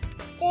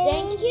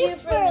 Thank you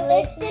for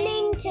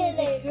listening to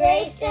the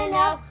Grace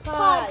Enough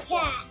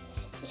Podcast.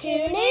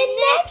 Tune in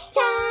next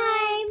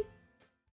time.